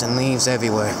leaves and leaves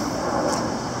everywhere.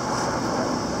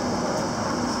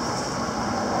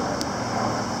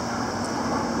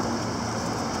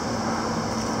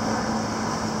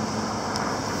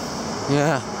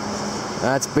 Yeah,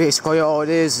 that's basically all it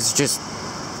is. It's just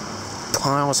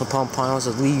piles upon piles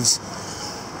of leaves.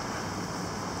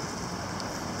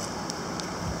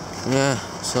 Yeah,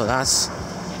 so that's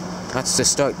the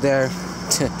start there.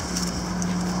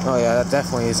 Oh yeah, that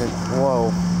definitely isn't.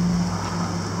 Whoa.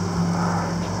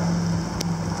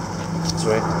 That's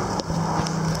right.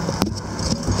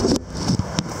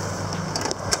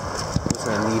 I'm just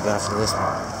gonna leave after this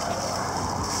one.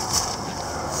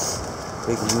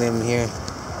 Big limb here.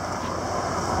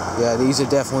 Yeah, these are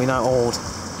definitely not old.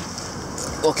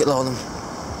 Look at all them.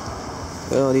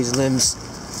 Look at all these limbs.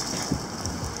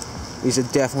 These are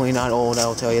definitely not old,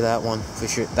 I'll tell you that one for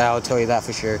sure. I'll tell you that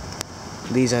for sure.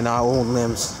 These are not old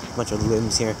limbs. Bunch of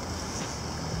limbs here.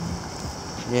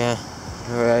 Yeah.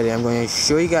 Alrighty, I'm going to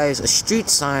show you guys a street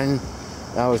sign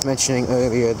that I was mentioning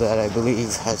earlier that I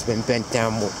believe has been bent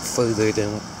down more further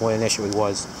than what initially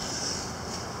was.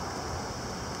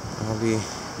 I'll be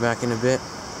back in a bit.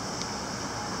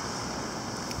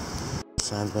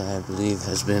 Sign that I believe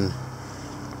has been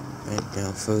bent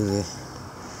down further.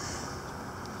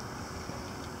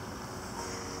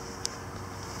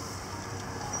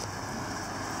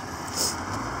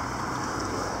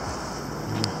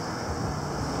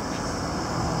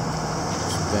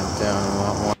 Bent down a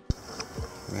lot more.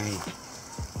 Right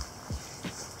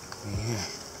here.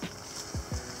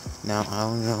 Now I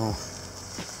don't know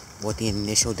what the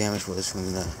initial damage was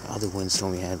from the other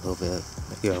windstorm we had a little bit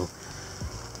ago,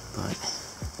 but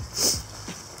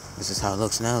this is how it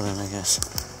looks now then, I guess.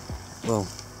 Whoa.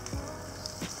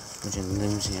 Bunch of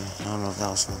limbs here. I don't know if that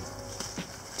was from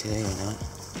today or not.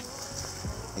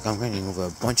 Like I'm running over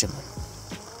a bunch of them.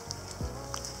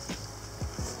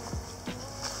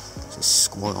 It's a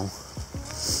squirrel.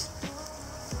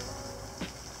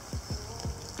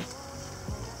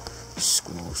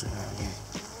 Squirrels around here.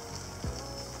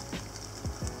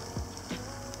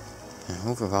 And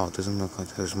overall, it doesn't look like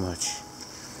there's much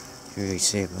to really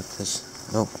say about this.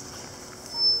 Nope.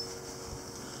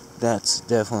 That's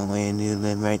definitely a new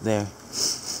limb right there.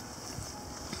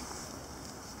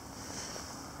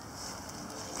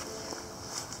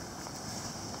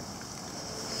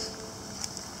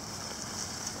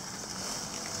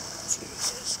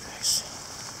 Jesus Christ.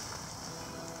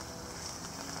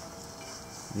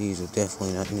 These are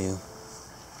definitely not new.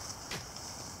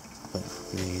 But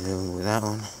neither with that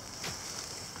one.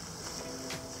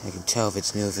 I can tell if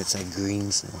it's new if it's like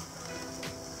green, so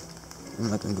I'm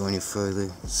not gonna go any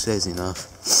further. It says enough.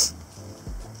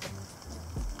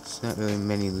 It's not really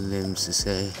many limbs to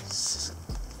say. It's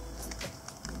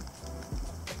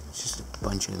just a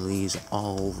bunch of leaves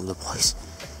all over the place.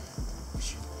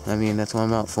 I mean, that's what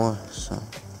I'm out for, so.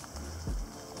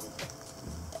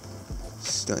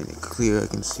 It's starting to clear, I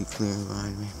can see clearing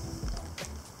behind me.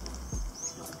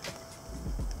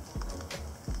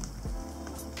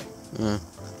 Yeah.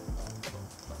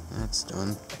 That's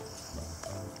done.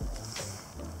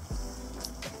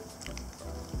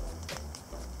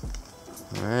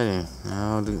 Alrighty,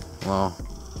 now I'll do, well,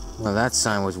 that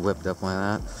sign was whipped up like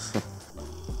that.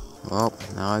 Well,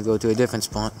 now I go to a different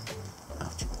spot.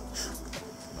 Ouch.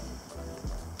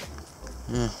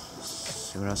 Yeah,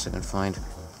 see what else I can find.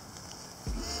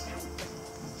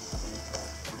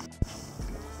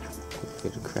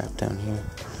 Bit of crap down here.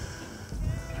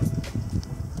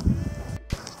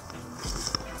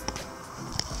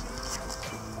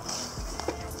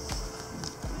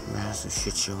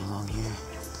 shit show along here.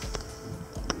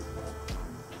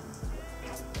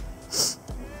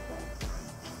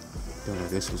 Don't know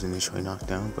if this was initially knocked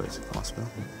down, but it's a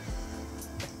possibility.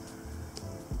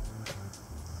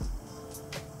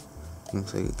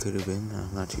 Looks like it could have been,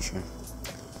 I'm not too sure.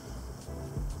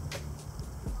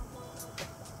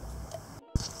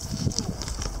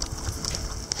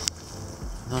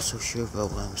 Not so sure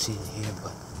about what I'm seeing here,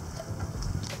 but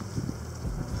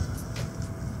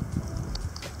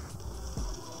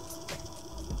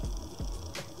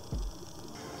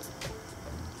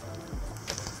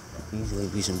usually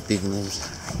be some big limbs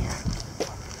out here.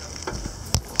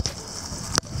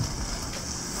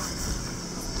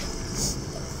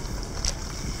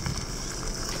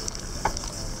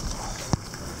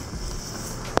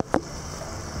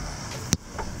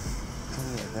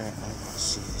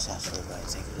 See this actually, what I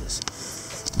think it is.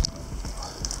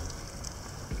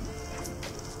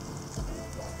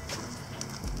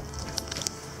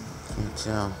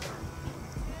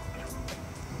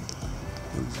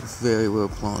 It's very well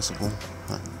plausible.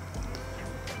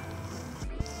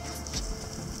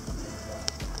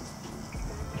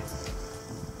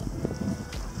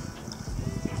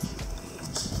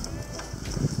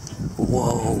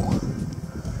 Whoa.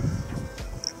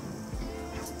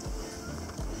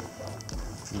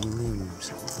 Limbs.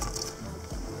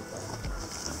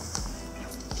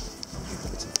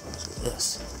 What's this?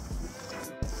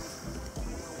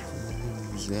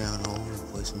 Limbs down all over the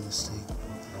place in this thing.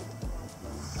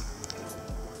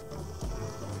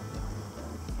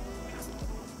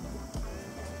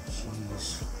 Jeez.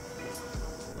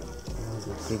 There's a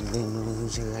big limb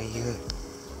loser right here.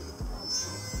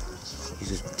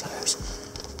 Jesus, my tires.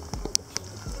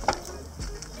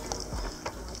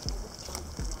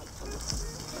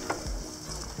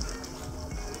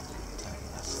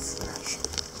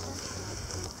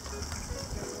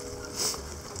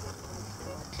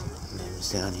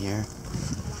 Down here,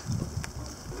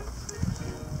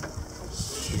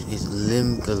 it's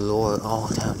limb galore all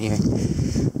down here.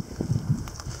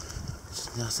 It's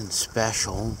nothing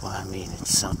special, but I mean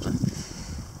it's something.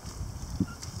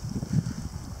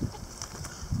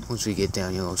 Once we get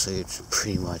down here, it looks like it's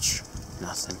pretty much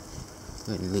nothing.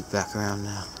 Go ahead and loop back around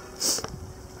now.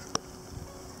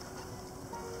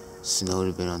 Snowed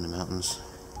a bit on the mountains.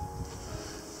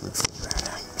 Looks like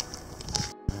that.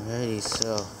 Alrighty,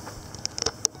 so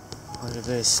quite a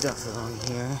bit of stuff along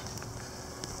here.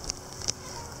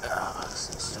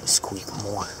 Let's squeak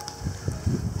more.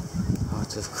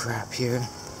 Lots of crap here.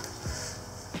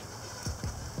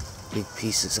 Big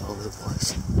pieces all over the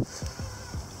place.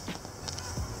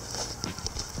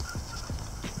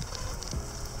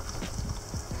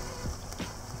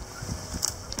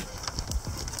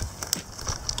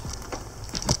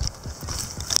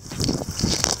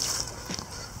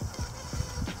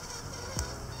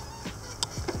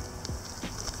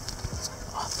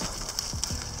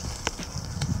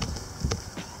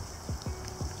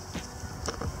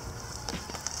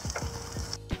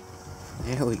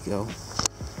 There we go.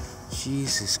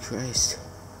 Jesus Christ.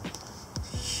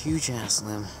 Huge ass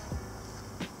limb.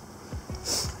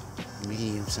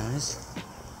 Medium size.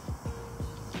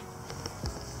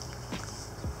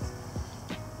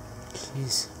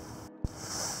 Jeez.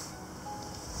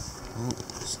 Oh,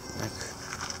 it's like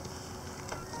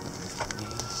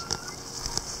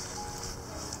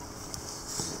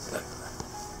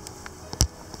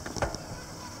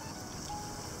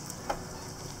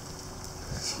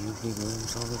few big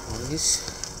limbs all over the place.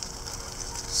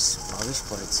 Spottish,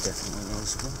 but it's definitely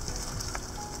noticeable.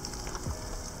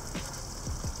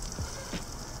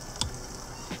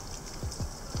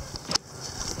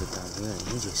 Look down here in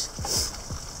ages.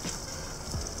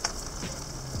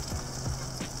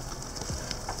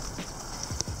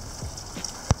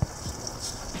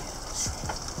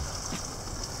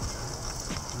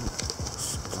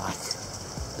 Black,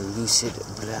 lucid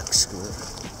black squid.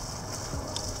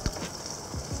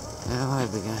 Yeah, hi,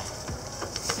 big guy.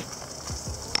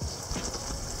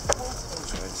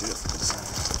 Try to do it from the side.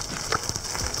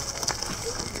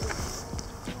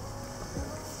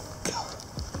 Go.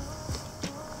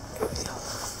 There we go.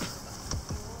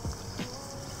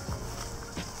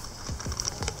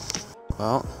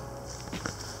 Well,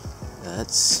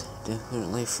 that's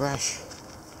definitely fresh.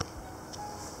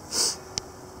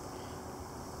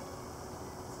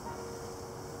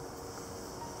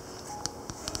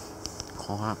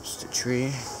 Collapsed a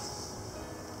tree,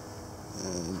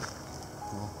 and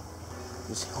well,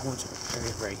 this horns are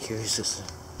very curious. This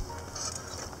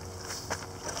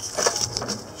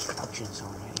instructions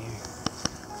on right here.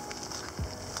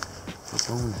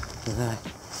 Boom! Look at that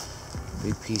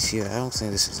big piece here. I don't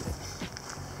think this is it.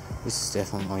 This is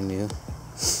definitely new.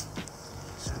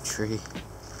 tree.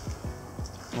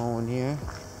 Small one here.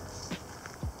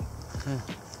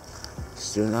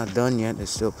 Still not done yet. There's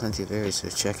still plenty of areas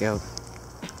to check out.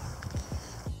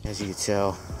 As you can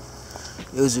tell,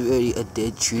 it was already a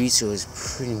dead tree, so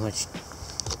it's pretty much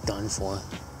done for.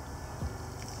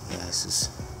 Yeah, this is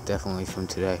definitely from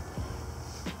today.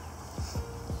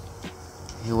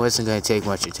 It wasn't going to take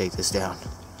much to take this down,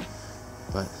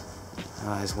 but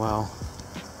as well.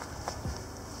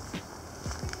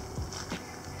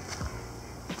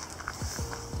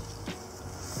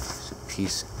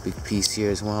 There's a big piece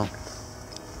here as well.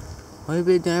 Quite a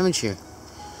bit of damage here.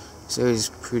 So it's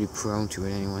pretty prone to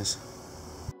it anyways.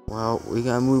 Well, we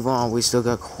gotta move on. We still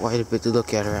got quite a bit to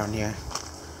look at around here.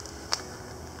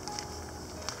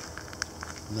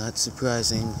 Not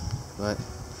surprising, but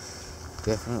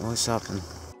definitely something.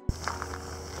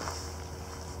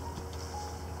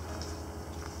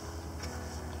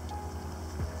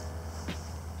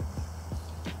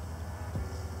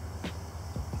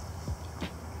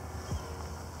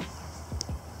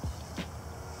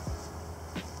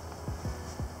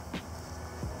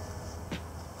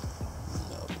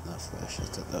 Fresh. I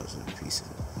thought that was a piece of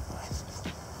it.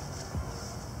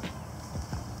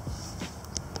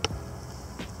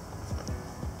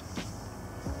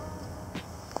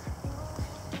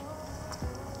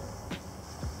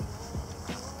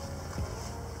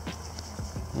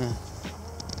 Yeah.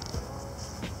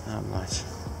 Not much.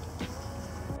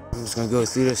 I'm just gonna go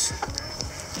through this.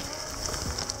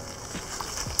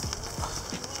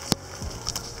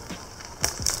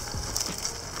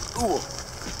 Ooh.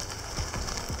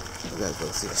 I gotta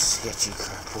go through this sketchy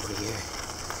crap over here.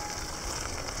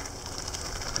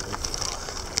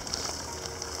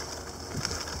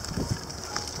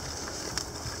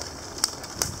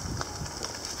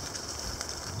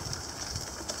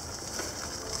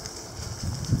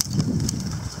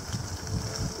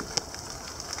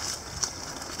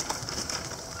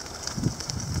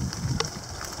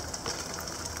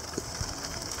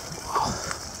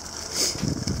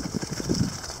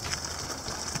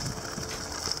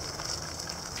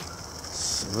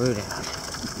 Slow down.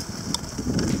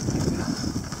 There we go.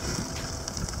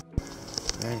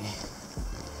 Ready.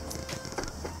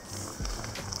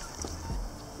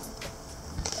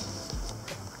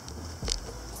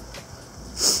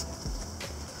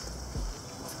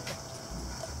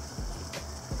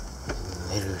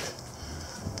 Littered.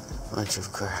 Bunch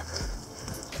of crap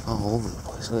all over the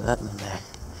place. Look at that in there.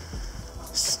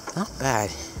 It's not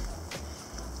bad.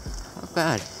 Not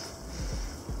bad.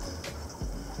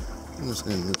 I'm just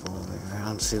gonna move all the way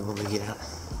around and see what we get.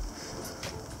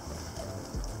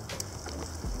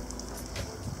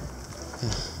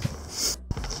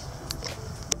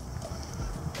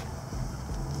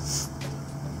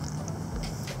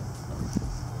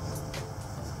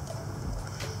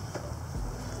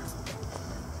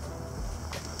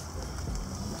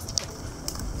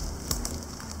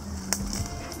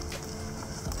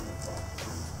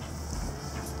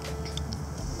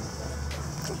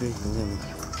 Big limb.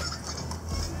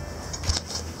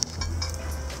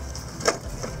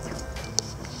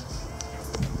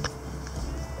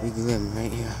 Big limb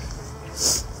right here.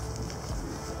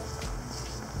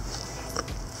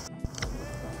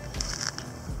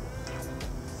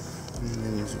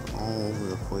 Limbs are all over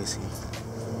the place here.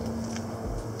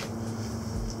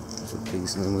 That's the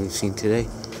biggest limb we've seen today.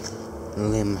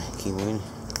 Limb keyword.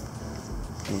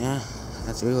 Yeah,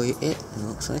 that's really it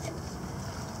looks like.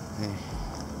 Okay.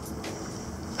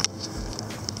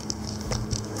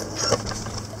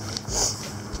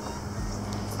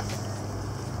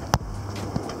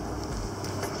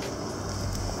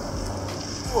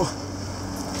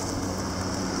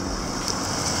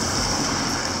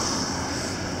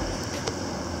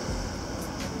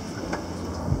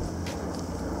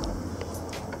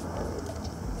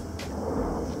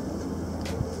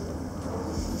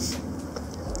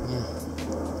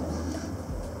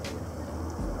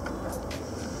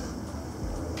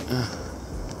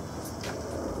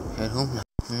 Head home now.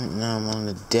 Now I'm on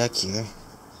the deck here.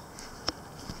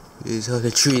 This is how the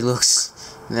tree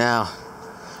looks now.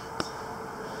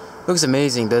 Looks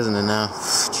amazing, doesn't it now?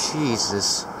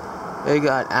 Jesus. They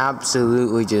got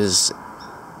absolutely just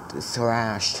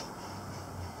thrashed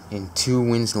in 2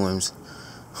 windstorms.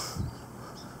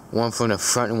 One from the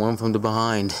front and one from the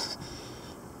behind.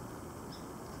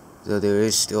 So there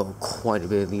is still quite a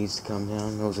bit of leaves to come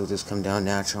down. Those will just come down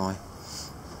naturally.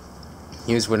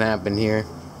 Here's what happened here.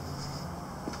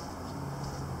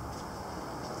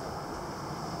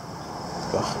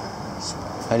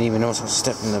 Oh, I didn't even notice I was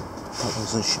stepping in the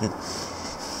puddles and shit.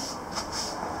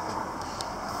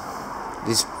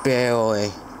 This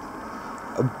barely,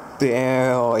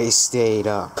 barely stayed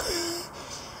up.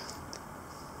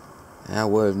 That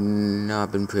would have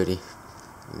not been pretty.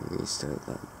 We started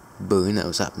that boom that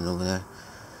was happening over there.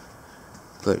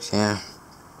 But yeah,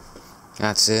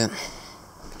 that's it.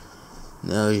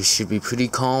 Now you should be pretty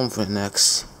calm for the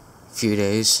next few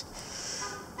days.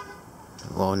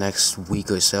 Well, next week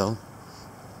or so.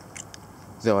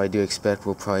 Though I do expect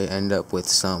we'll probably end up with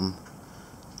some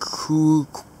cool,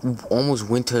 almost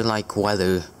winter-like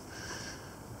weather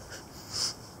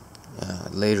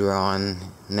later on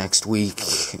next week,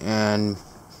 and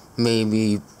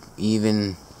maybe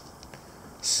even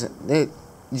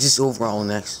just overall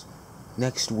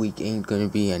next week ain't gonna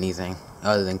be anything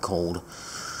other than cold.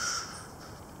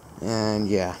 And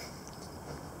yeah,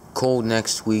 cold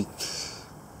next week.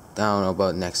 I don't know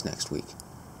about next week.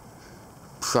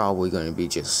 Probably gonna be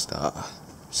just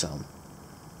some.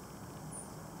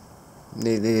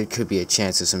 There could be a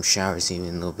chance of some showers, even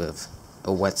a little bit of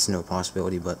a wet snow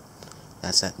possibility, but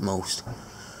that's at most.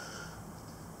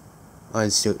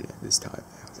 Uncertain at this time,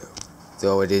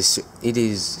 though it is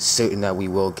certain that we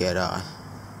will get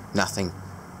nothing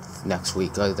next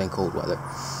week other than cold weather.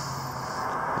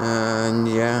 And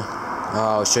yeah,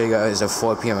 I'll show you guys a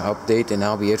 4 p.m. update, and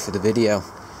that'll be it for the video.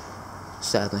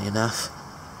 Sadly enough,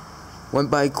 went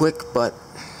by quick, but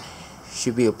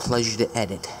should be a pleasure to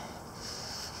edit.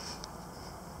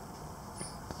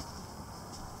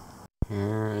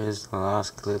 Here is the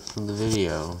last clip from the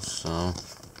video. So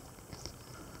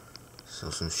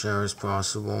some showers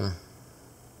possible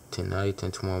tonight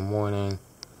and tomorrow morning.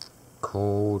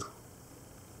 Cold,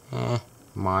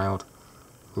 mild,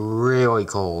 really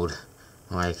cold,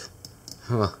 like,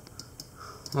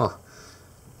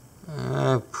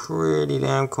 pretty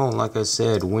damn cold. Like I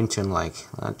said, winter-like.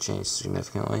 That changed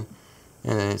significantly,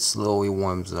 and then it slowly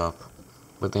warms up.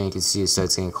 But then you can see it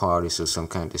starts getting cloudy, so some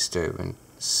kind of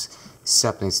disturbance.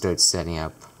 Something starts setting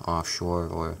up offshore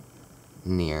or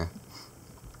near.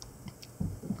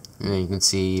 And then you can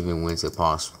see even winds are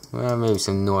possible. Well, maybe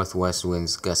some northwest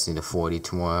winds gusting to 40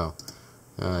 tomorrow.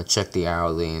 Check the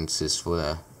hourly indices for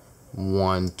the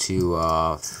 1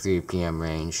 to 3 p.m.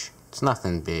 range. It's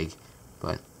nothing big,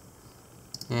 but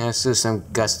yeah, so some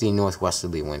gusty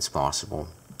northwesterly winds possible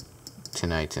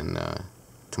tonight and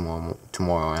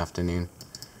tomorrow afternoon.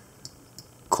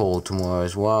 Cold tomorrow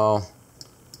as well.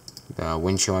 The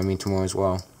wind chill, I mean, tomorrow as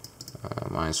well.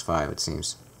 -5 it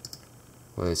seems.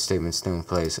 Well, the statement's still in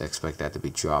place. I expect that to be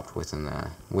dropped within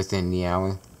the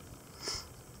hour.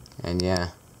 And yeah,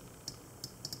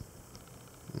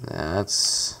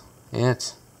 that's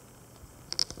it.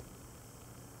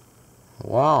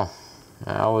 Wow,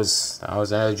 that was an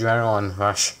adrenaline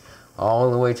rush all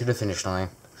the way to the finish line.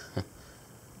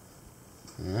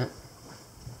 Yeah.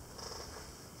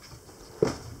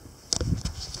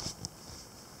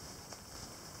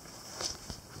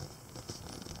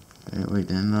 We're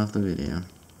done off the video.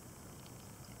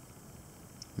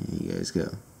 There you guys go.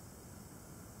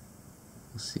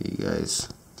 We'll see you guys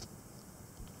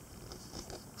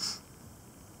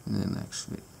in the next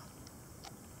video.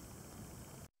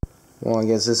 Well, I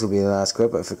guess this will be the last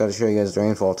clip. I forgot to show you guys the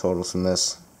rainfall totals from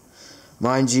this.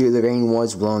 Mind you, the rain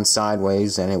was blowing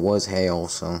sideways and it was hail,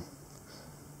 so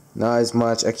not as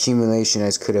much accumulation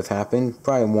as could have happened.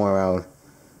 Probably more around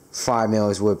 5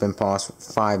 millimeters would have been possible.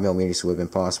 5 millimeters would have been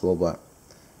possible, but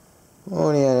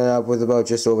only ended up with about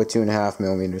just over 2.5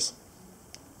 millimeters.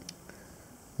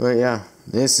 But yeah,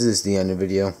 this is the end of the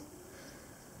video.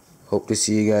 Hope to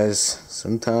see you guys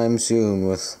sometime soon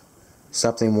with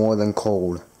something more than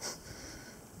cold.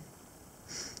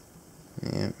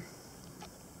 Yeah.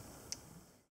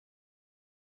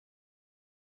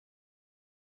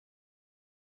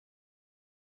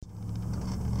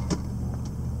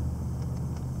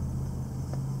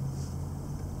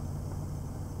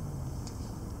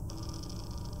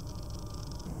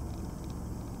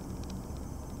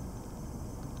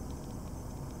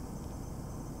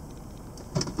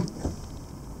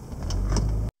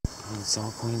 It's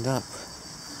all cleaned up.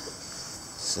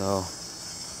 So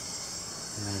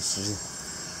I managed to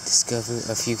discover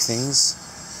a few things.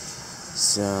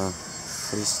 So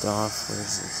first off,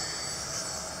 there's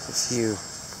a few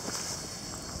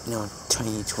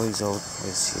tiny twigs out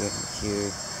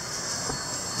here.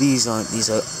 These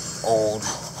are old.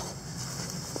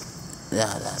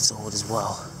 Yeah, that's old as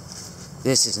well.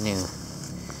 This is new.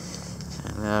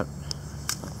 And that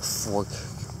fork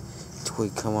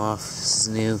twig come off. This is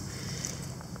new.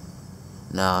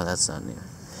 No, that's not new.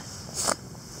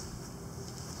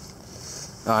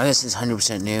 Oh, this is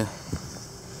 100% new.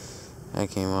 That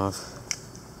came off.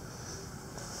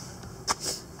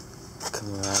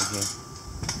 Come around here.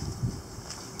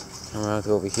 Come around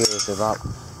over here with the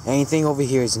Anything over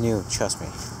here is new, trust me.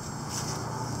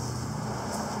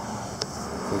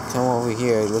 If we come over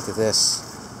here, look at this.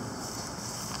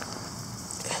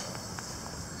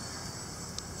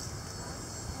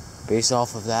 Based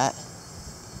off of that,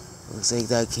 looks like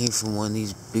that came from one of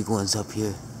these big ones up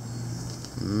here.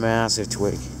 Massive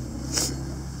twig.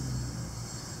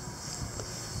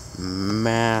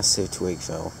 Massive twig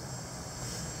fell.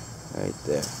 Right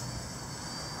there.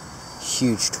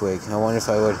 Huge twig. I wonder if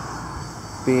I would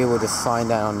be able to find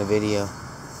that on the video.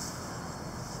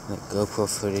 Like GoPro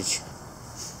footage.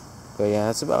 But yeah,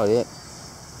 that's about it.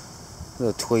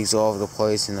 Little twigs all over the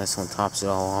place, and this one tops it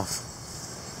all off.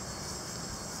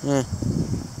 Yeah.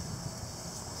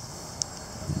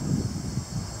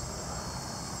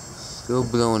 Still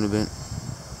blowing a bit.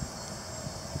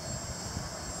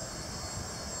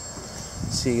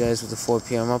 See you guys with the 4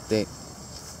 p.m. update.